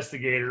 1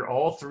 investigator,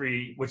 all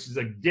 3, which is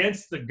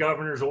against the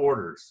governor's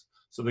orders.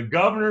 So the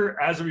governor,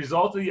 as a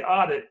result of the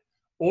audit,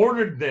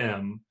 ordered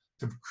them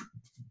to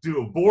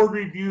do a board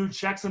review,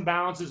 checks and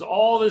balances,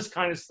 all this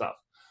kind of stuff.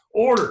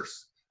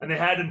 Orders. And they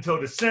had until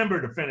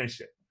December to finish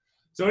it.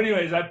 So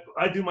anyways,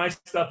 I do my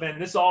stuff, and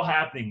this is all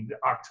happening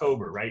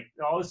October, right?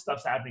 All this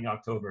stuff's happening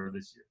October of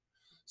this year.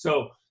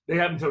 So they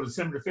have until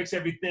December to fix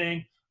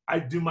everything. I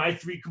do my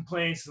 3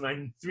 complaints and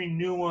my 3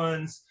 new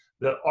ones.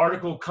 The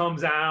article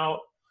comes out,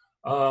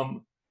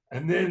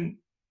 and then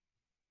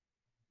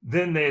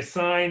they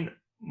assign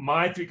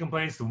my 3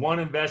 complaints to 1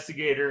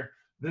 investigator.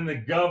 Then the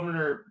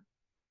governor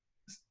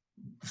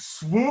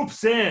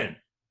swoops in,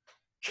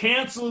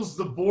 cancels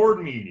the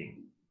board meeting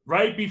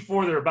right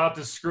before they're about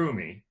to screw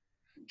me,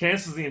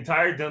 cancels the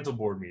entire dental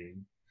board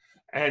meeting,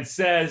 and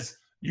says,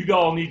 you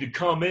all need to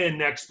come in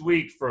next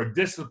week for a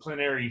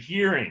disciplinary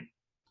hearing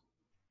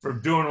for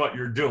doing what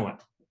you're doing.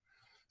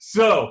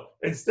 So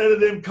instead of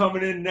them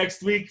coming in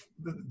next week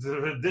to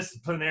the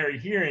disciplinary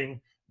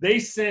hearing, they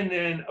send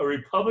in a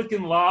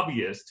Republican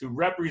lobbyist who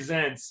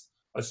represents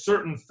a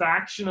certain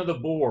faction of the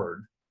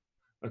board,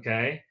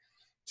 okay,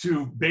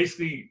 to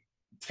basically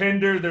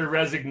tender their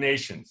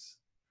resignations.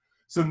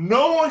 So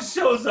no one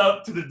shows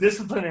up to the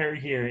disciplinary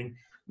hearing.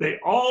 They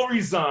all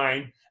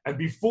resign, and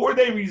before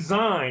they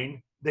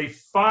resign, they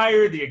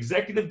fire the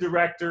executive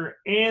director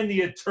and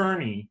the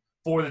attorney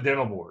for the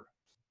dental board.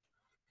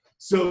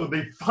 So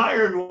they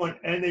fire everyone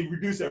and they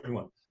reduce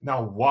everyone.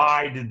 Now,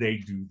 why did they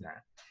do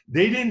that?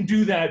 They didn't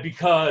do that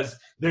because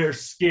they're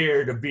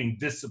scared of being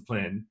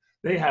disciplined.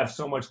 They have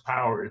so much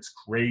power, it's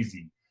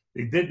crazy.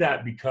 They did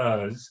that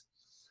because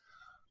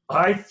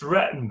I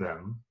threatened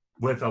them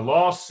with a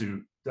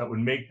lawsuit that would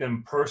make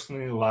them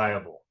personally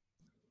liable.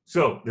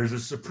 So there's a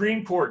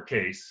Supreme Court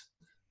case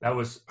that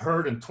was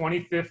heard in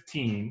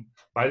 2015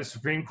 by the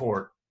Supreme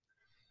Court,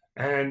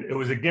 and it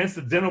was against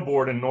the dental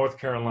board in North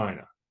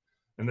Carolina.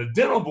 And the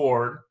dental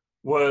board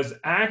was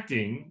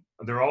acting,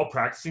 they're all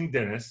practicing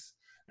dentists,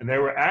 and they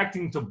were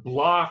acting to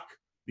block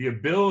the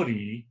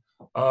ability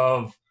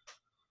of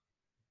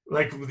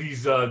like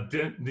these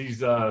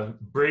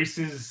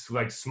braces,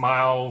 like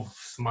Smile,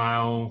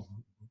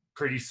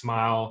 Pretty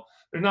Smile.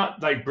 They're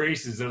not like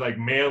braces, they're like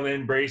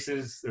mail-in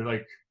braces. They're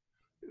like,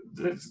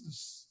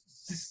 there's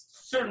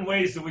certain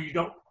ways that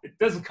it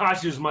doesn't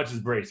cost you as much as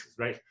braces,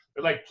 right?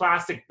 They're like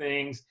plastic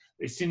things.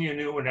 They send you a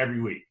new one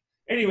every week.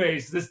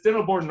 Anyways, this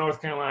dental board in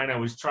North Carolina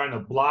was trying to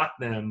block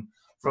them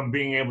from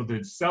being able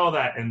to sell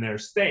that in their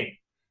state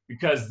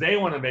because they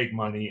want to make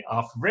money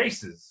off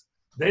braces.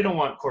 They don't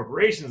want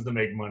corporations to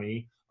make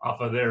money off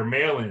of their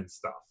mail-in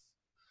stuff.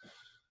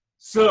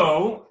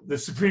 So the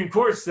Supreme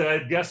Court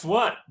said, guess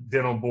what,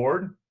 dental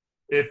board?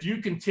 If you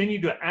continue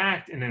to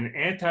act in an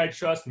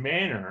antitrust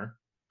manner,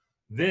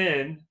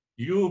 then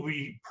you will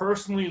be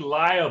personally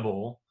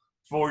liable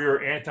for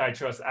your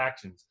antitrust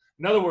actions.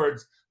 In other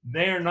words,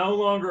 they are no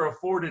longer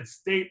afforded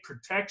state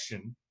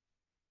protection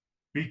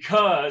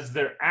because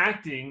they're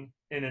acting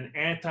in an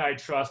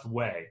antitrust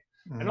way.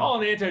 Mm-hmm. And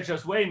all an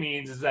antitrust way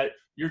means is that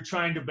you're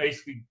trying to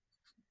basically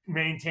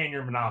maintain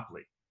your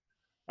monopoly.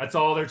 That's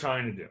all they're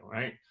trying to do,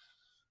 right?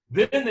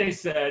 Then they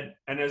said,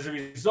 and as a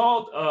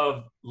result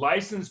of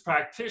licensed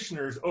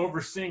practitioners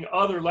overseeing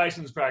other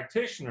licensed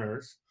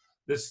practitioners,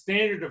 the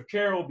standard of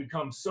care will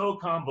become so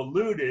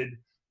convoluted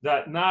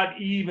that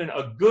not even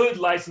a good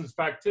licensed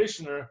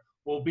practitioner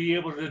will be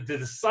able to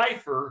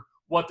decipher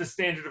what the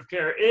standard of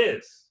care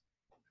is.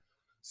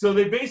 So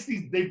they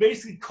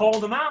basically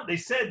called them out. They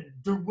said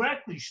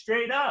directly,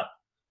 straight up,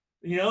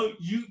 you know,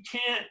 you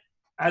can't,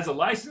 as a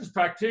licensed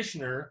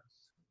practitioner,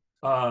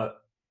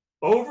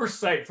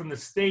 oversight from the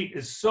state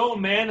is so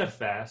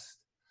manifest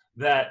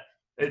that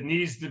it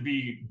needs to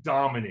be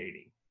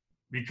dominating,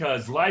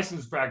 because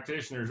licensed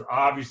practitioners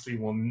obviously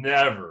will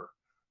never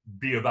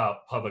be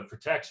about public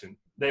protection.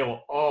 They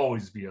will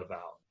always be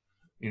about,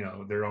 you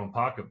know, their own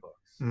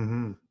pocketbooks.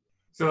 Mm-hmm.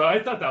 So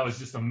I thought that was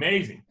just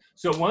amazing.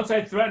 So once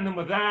I threatened them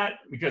with that,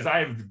 because I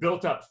have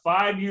built up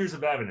 5 years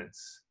of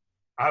evidence,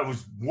 I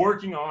was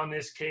working on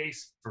this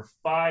case for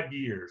 5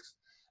 years.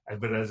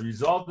 But as a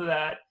result of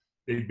that,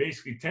 they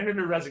basically tendered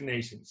a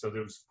resignation. So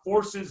there was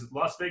forces,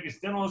 Las Vegas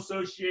Dental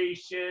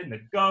Association, the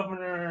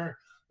governor,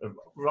 the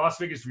Las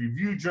Vegas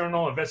Review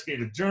Journal,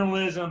 investigative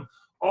journalism,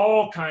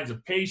 all kinds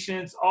of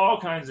patients, all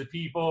kinds of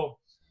people.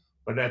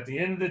 But at the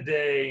end of the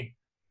day,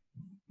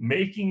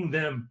 making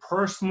them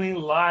personally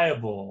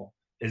liable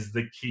is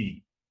the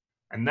key.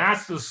 And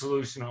that's the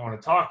solution I want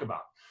to talk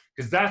about,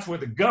 because that's where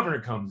the governor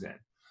comes in.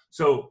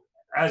 So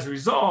as a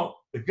result,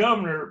 the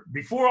governor,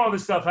 before all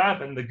this stuff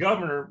happened, the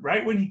governor,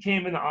 right when he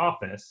came into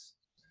office,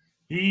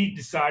 he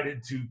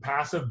decided to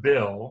pass a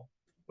bill,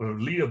 or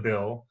lead a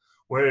bill,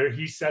 where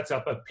he sets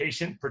up a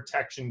patient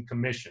protection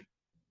commission.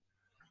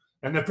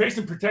 And the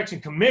patient protection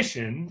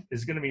commission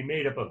is going to be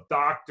made up of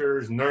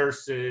doctors,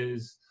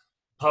 nurses,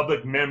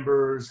 public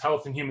members,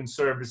 Health and Human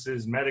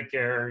Services,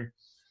 Medicare,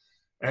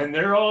 and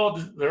they're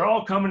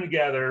all coming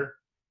together,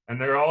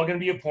 and they're all going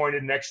to be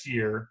appointed next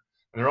year,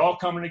 and they're all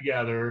coming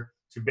together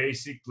to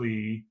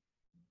basically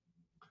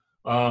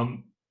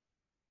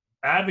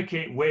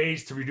advocate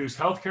ways to reduce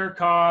healthcare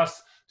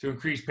costs, to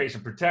increase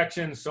patient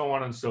protection, so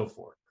on and so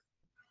forth.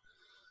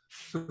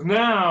 So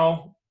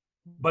now,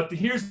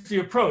 here's the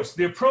approach.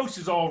 The approach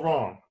is all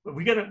wrong. But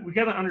we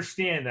gotta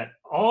understand that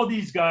all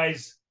these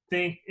guys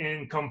think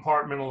in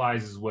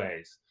compartmentalized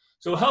ways.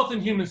 So Health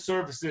and Human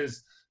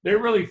Services,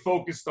 they're really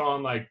focused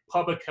on like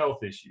public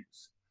health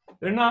issues.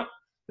 They're not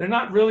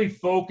really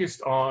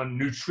focused on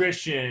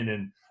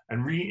nutrition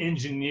and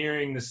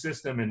re-engineering the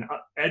system and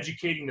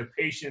educating the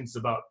patients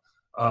about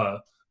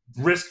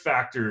risk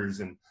factors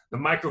and the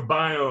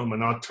microbiome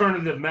and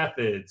alternative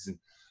methods.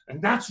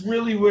 And that's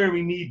really where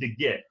we need to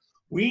get.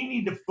 We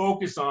need to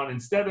focus on,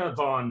 instead of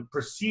on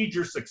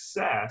procedure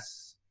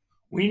success,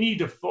 we need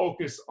to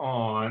focus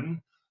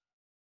on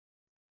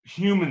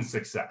human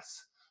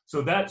success.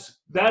 So that's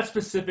that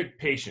specific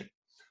patient.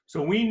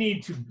 So we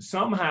need to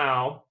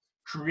somehow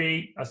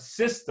create a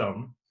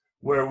system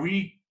where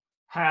we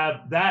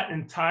have that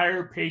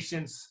entire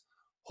patient's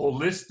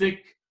holistic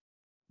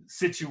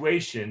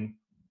situation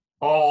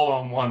all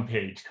on one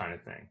page kind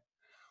of thing.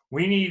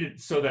 We need it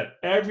so that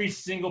every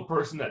single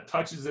person that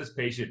touches this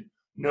patient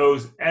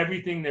knows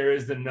everything there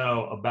is to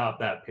know about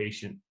that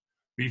patient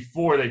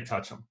before they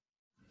touch them.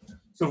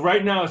 So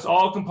right now it's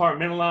all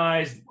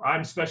compartmentalized.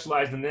 I'm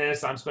specialized in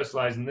this, I'm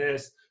specialized in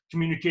this.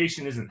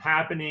 Communication isn't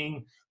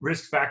happening.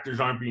 Risk factors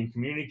aren't being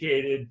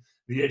communicated.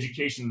 The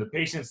education of the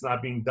patient's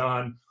not being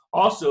done.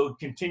 Also,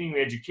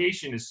 continuing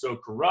education is so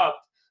corrupt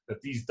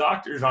that these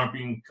doctors aren't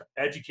being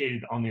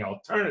educated on the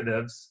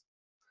alternatives.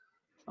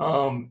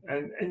 And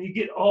you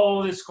get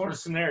all this sort of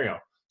scenario.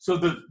 So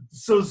the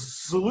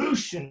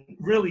solution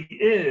really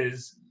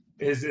is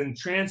in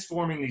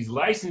transforming these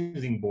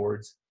licensing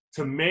boards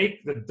to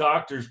make the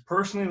doctors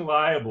personally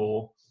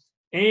liable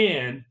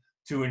and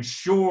to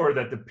ensure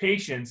that the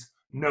patients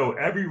know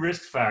every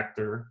risk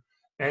factor,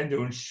 and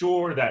to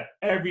ensure that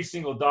every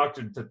single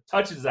doctor that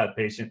touches that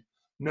patient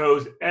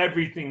knows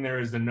everything there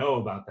is to know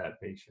about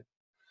that patient.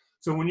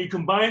 So when you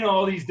combine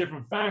all these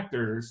different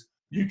factors,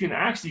 you can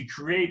actually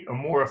create a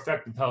more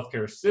effective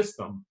healthcare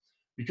system,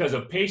 because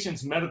a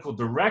patient's medical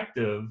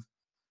directive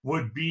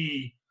would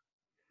be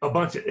a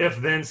bunch of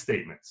if-then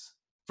statements.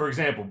 For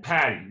example,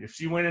 Patty, if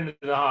she went into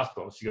the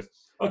hospital, she goes,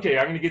 okay,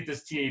 I'm going to get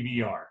this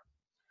TAVR.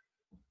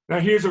 Now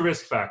here's a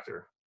risk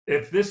factor.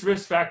 If this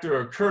risk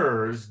factor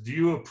occurs, do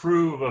you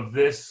approve of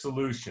this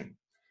solution?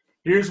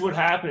 Here's what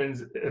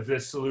happens if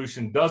this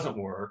solution doesn't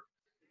work,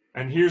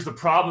 and here's the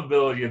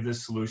probability of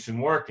this solution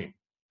working.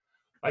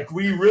 Like,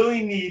 we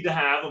really need to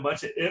have a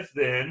bunch of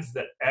if-thens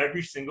that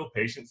every single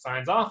patient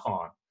signs off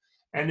on.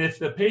 And if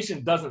the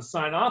patient doesn't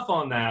sign off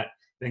on that,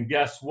 then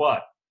guess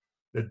what?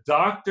 The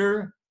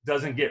doctor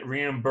doesn't get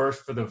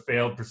reimbursed for the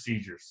failed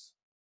procedures.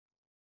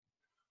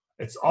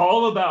 It's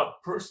all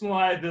about personal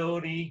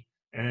liability,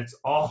 and it's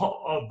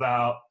all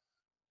about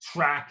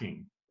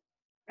tracking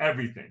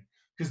everything.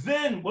 Because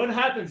then what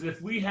happens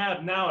if we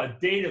have now a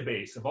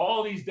database of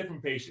all these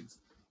different patients?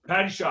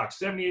 Patty Shock,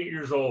 78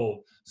 years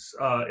old,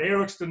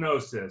 aortic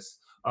stenosis,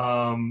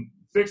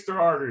 fixed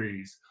her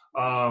arteries,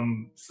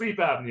 sleep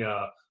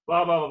apnea,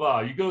 blah, blah, blah, blah.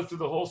 You go through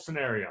the whole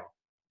scenario,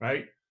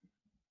 right?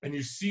 And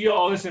you see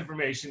all this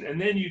information, and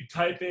then you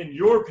type in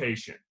your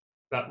patient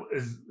that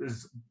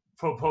is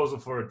proposal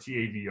for a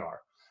TAVR.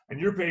 And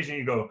your patient,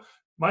 you go,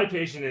 my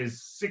patient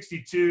is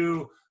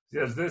 62,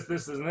 does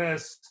this, and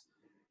this.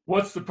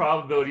 What's the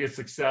probability of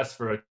success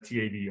for a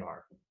TAVR?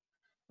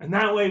 And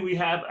that way we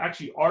have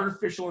actually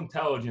artificial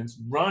intelligence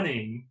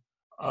running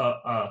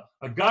a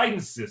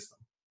guidance system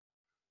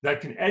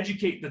that can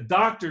educate the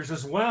doctors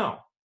as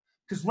well.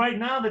 Because right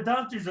now the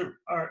doctors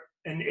are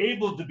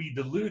enabled to be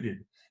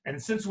deluded.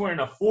 And since we're in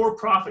a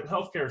for-profit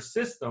healthcare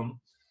system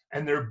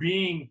and they're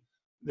being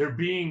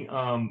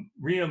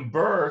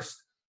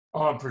reimbursed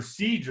on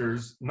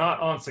procedures, not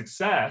on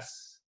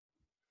success,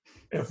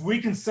 if we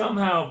can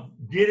somehow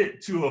get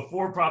it to a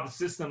for-profit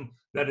system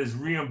that is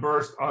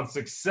reimbursed on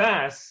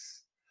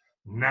success,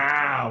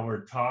 now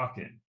we're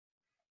talking.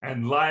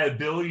 And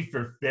liability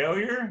for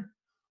failure,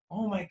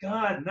 oh my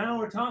God, now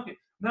we're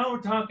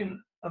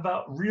talking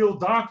about real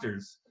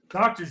doctors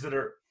that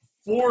are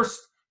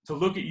forced to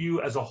look at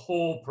you as a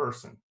whole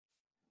person,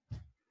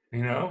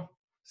 you know?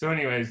 So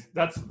anyways,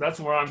 that's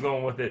where I'm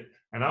going with it.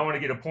 And I want to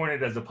get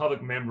appointed as a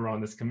public member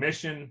on this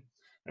commission.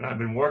 And I've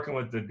been working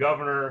with the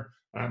governor,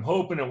 and I'm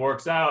hoping it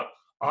works out.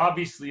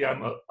 Obviously,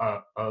 I'm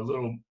a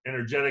little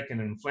energetic and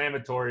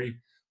inflammatory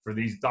for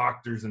these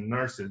doctors and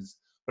nurses,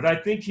 but I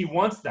think he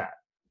wants that.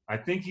 I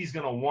think he's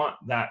going to want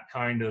that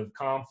kind of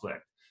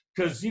conflict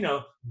because, you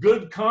know,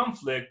 good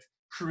conflict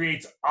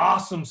creates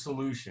awesome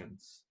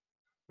solutions,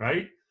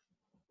 right?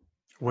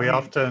 We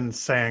often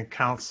say in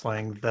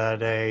counseling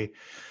that a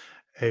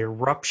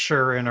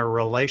rupture in a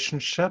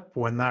relationship,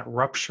 when that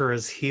rupture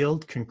is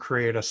healed, can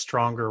create a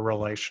stronger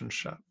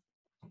relationship.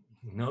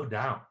 No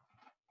doubt.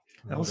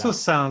 It also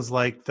sounds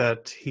like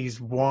that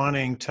he's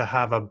wanting to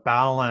have a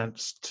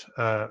balanced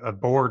a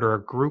board or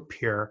a group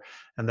here,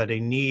 and that he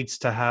needs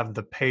to have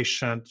the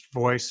patient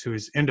voice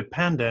who's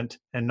independent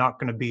and not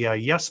going to be a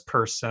yes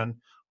person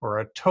or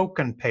a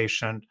token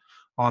patient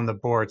on the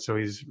board. So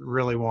he's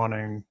really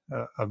wanting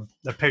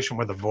a patient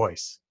with a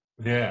voice.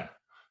 Yeah.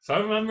 So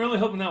I'm really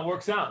hoping that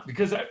works out,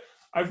 because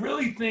I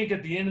really think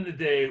at the end of the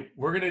day,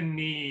 we're going to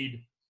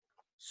need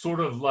sort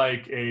of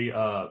like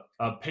a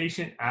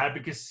patient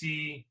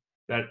advocacy,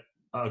 that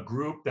a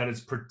group that is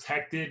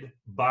protected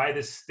by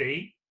the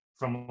state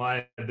from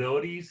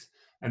liabilities,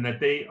 and that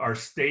they are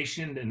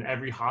stationed in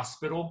every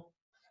hospital,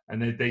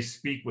 and that they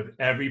speak with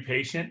every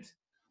patient,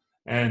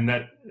 and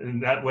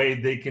that way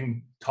they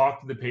can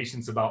talk to the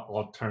patients about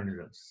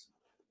alternatives,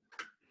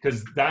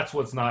 because that's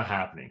what's not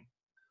happening.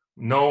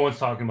 No one's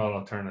talking about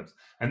alternatives.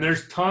 And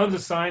there's tons of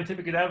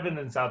scientific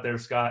evidence out there,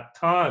 Scott,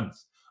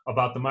 tons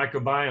about the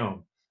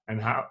microbiome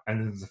and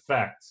its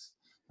effects.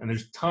 And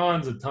there's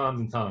tons.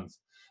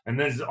 And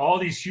there's all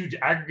these huge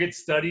aggregate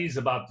studies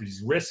about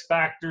these risk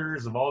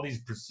factors of all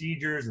these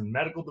procedures and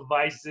medical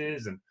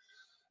devices. And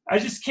I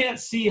just can't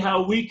see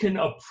how we can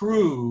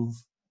approve,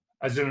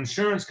 as an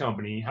insurance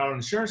company, how an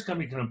insurance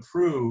company can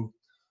approve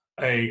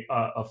a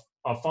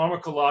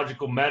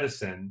pharmacological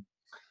medicine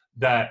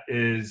that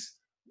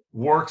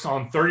works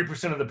on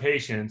 30% of the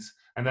patients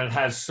and that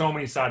has so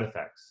many side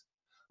effects.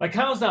 Like,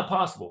 how is that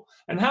possible?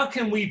 And how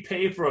can we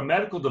pay for a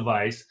medical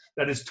device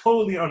that is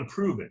totally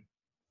unproven?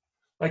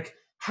 Like,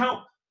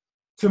 how?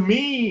 To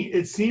me,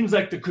 it seems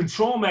like the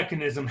control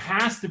mechanism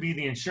has to be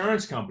the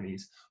insurance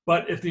companies.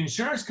 But if the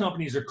insurance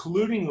companies are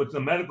colluding with the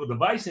medical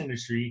device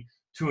industry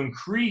to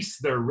increase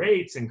their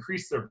rates,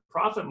 increase their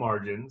profit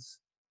margins,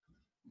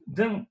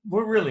 then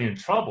we're really in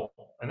trouble.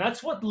 And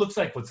that's what looks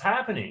like what's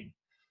happening.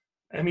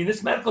 I mean,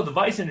 this medical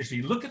device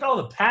industry, look at all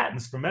the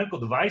patents for medical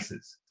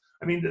devices.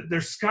 I mean, they're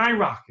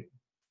skyrocketing.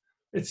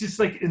 It's just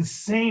like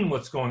insane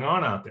what's going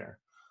on out there.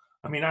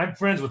 I mean, I'm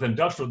friends with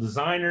industrial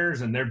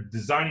designers, and they're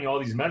designing all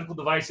these medical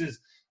devices.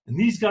 And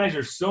these guys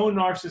are so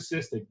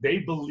narcissistic. They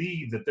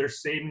believe that they're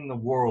saving the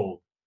world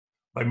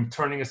by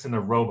turning us into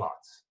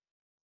robots.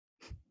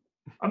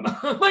 I'm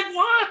like,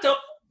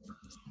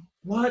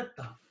 what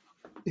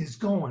is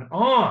going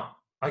on?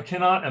 I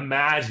cannot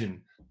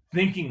imagine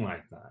thinking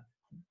like that.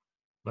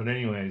 But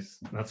anyways,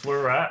 that's where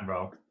we're at,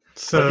 bro.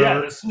 So but yeah,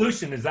 the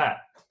solution is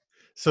that.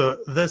 So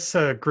this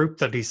group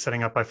that he's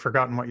setting up, I've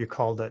forgotten what you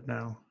called it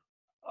now.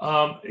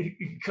 I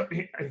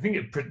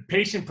think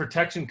Patient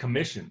Protection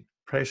Commission.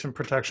 Patient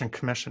Protection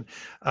Commission.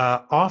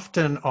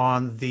 Often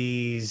on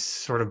these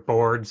sort of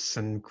boards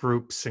and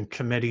groups and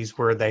committees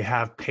where they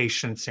have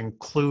patients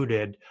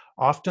included,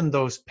 often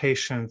those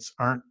patients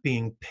aren't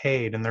being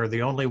paid, and they're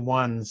the only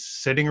ones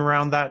sitting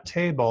around that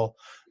table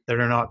that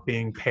are not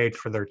being paid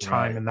for their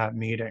time in that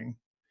meeting.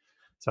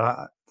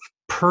 So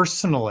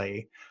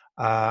personally,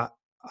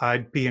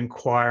 I'd be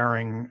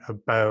inquiring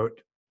about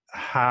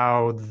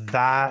how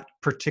that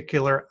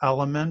particular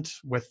element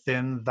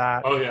within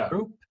that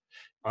group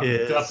I'm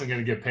definitely going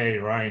to get paid,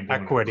 Ryan.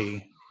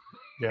 Equity.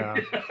 Yeah.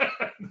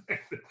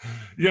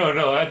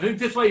 No, I think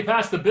that's why he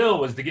passed the bill,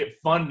 was to get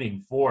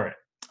funding for it.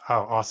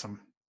 Oh, awesome.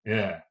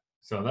 Yeah.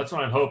 So that's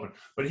what I'm hoping.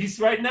 But he's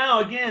right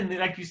now, again,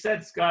 like you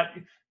said, Scott,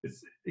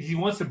 he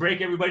wants to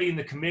break everybody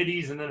into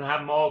committees and then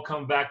have them all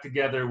come back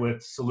together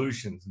with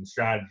solutions and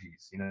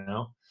strategies,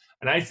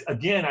 And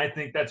I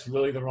think that's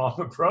really the wrong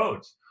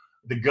approach.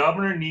 The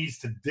governor needs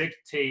to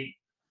dictate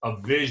a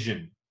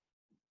vision,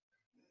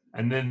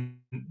 and then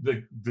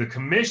the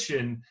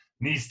commission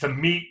needs to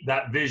meet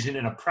that vision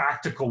in a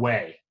practical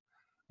way,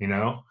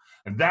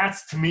 And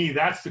that's, to me,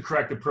 that's the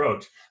correct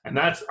approach. And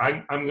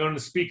I'm going to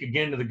speak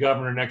again to the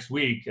governor next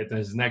week at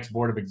his next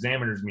Board of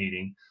Examiners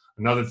meeting,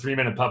 another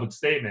 3-minute public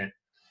statement.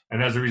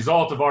 And as a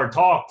result of our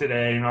talk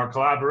today and our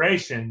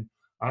collaboration,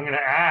 I'm going to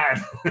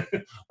add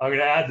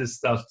this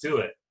stuff to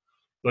it.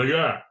 But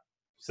yeah,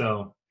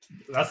 so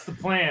that's the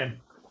plan.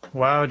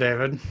 Wow,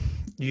 David,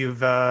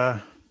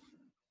 you're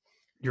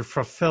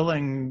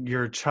fulfilling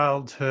your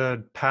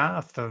childhood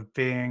path of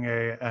being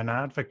an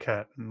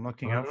advocate and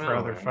looking out for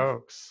other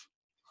folks.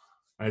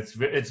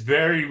 It's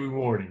very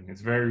rewarding.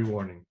 It's very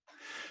rewarding.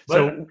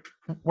 So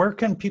where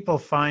can people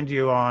find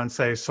you on,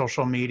 say,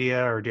 social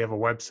media, or do you have a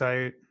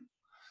website?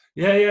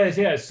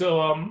 Yeah.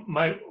 So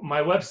my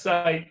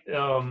website,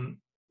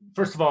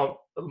 first of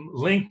all,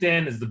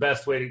 LinkedIn is the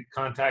best way to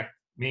contact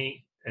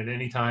me at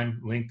any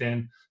time.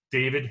 LinkedIn,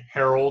 David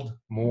Harold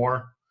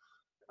Moore.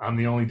 I'm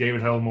the only David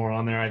Harold Moore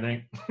on there, I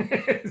think.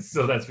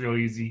 So that's real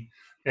easy.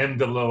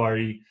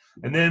 MOORE.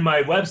 And then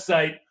my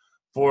website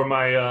for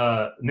my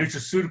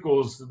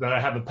nutraceuticals that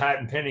I have a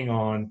patent pending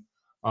on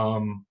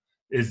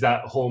is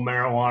that whole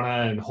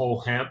marijuana and whole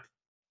hemp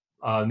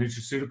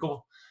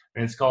nutraceutical.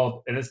 And it's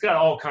got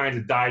all kinds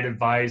of diet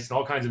advice and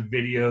all kinds of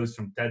videos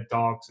from TED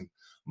Talks and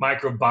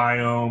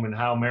microbiome and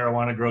how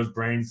marijuana grows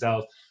brain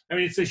cells. I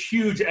mean, it's a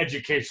huge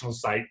educational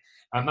site.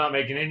 I'm not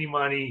making any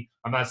money.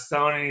 I'm not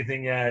selling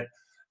anything yet.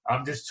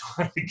 I'm just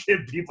trying to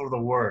give people the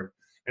word.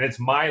 And it's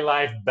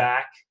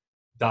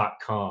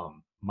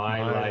mylifeback.com.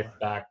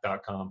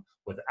 Mylifeback.com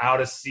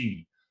without a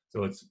C.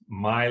 So it's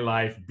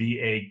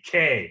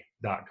mylifeback.com.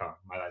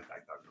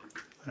 Mylifeback.com.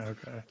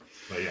 Okay.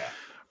 But yeah.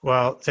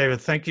 Well,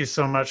 David, thank you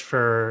so much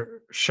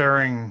for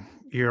sharing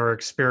your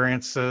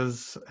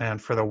experiences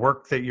and for the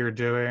work that you're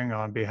doing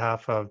on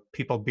behalf of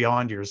people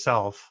beyond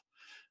yourself,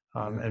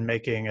 and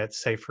making it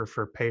safer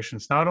for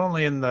patients, not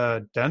only in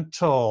the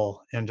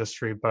dental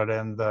industry, but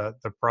in the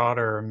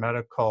broader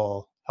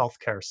medical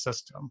healthcare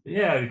system.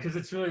 Yeah, because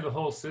it's really the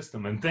whole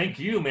system. And thank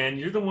you, man.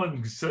 You're the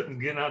one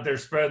getting out there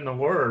spreading the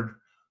word.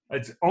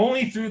 It's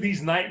only through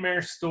these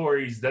nightmare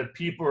stories that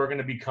people are going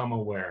to become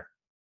aware.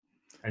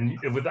 And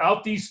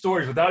without these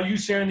stories, without you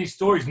sharing these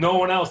stories, no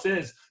one else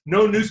is.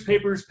 No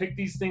newspapers pick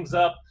these things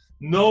up.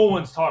 No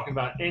one's talking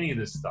about any of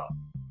this stuff.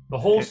 The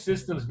whole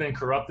system's been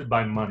corrupted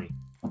by money.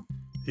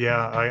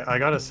 Yeah, I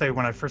got to say,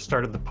 when I first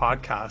started the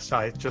podcast,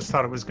 I just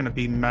thought it was going to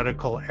be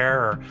medical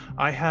error.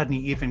 I hadn't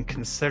even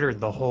considered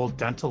the whole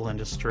dental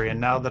industry. And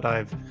now that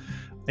I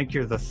think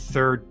you're the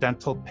third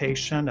dental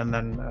patient. And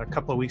then a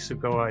couple of weeks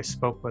ago, I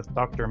spoke with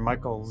Dr.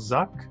 Michael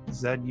Zuck,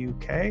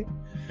 Z-U-K.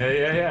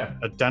 Yeah.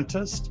 A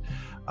dentist.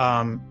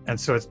 And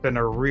so it's been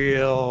a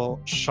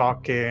real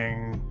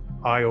shocking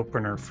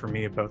eye-opener for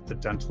me about the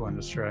dental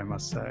industry, I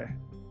must say.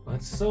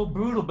 It's so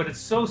brutal, but it's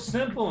so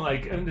simple.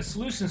 And the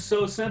solution is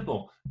so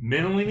simple.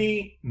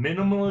 Minimally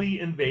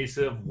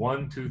invasive,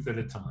 one tooth at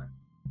a time.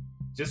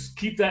 Just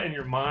keep that in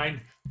your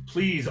mind.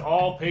 Please,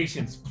 all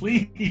patients,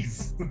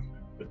 please.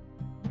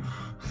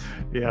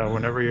 Yeah,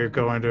 whenever you're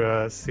going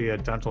to see a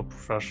dental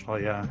professional,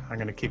 I'm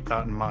going to keep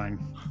that in mind.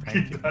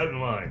 Keep that in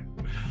mind.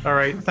 All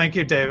right. Thank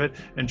you, David.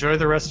 Enjoy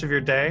the rest of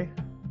your day.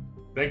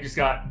 Thank you,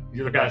 Scott.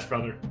 You're the best,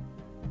 brother.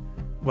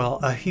 Well,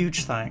 a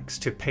huge thanks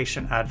to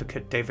patient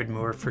advocate David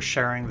Moore for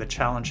sharing the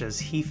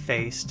challenges he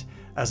faced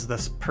as the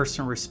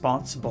person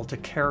responsible to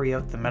carry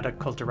out the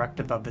medical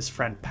directive of his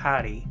friend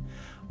Patty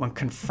when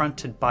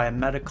confronted by a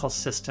medical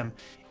system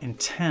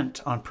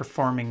intent on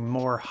performing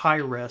more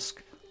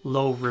high-risk,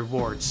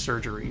 low-reward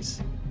surgeries.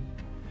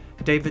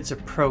 David's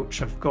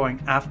approach of going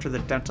after the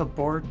dental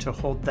board to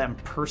hold them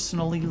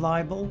personally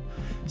liable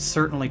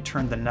certainly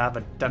turned the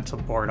NAVA dental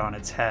board on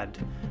its head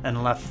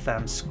and left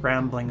them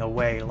scrambling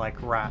away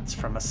like rats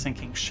from a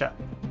sinking ship.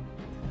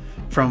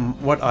 From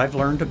what I've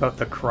learned about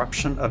the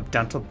corruption of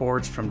dental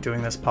boards from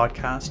doing this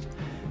podcast,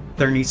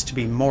 there needs to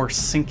be more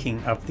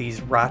sinking of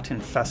these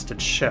rat-infested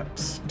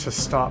ships to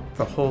stop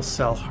the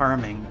wholesale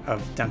harming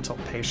of dental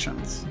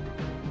patients.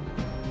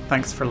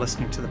 Thanks for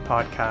listening to the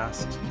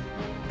podcast.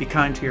 Be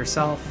kind to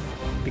yourself,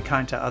 be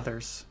kind to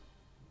others.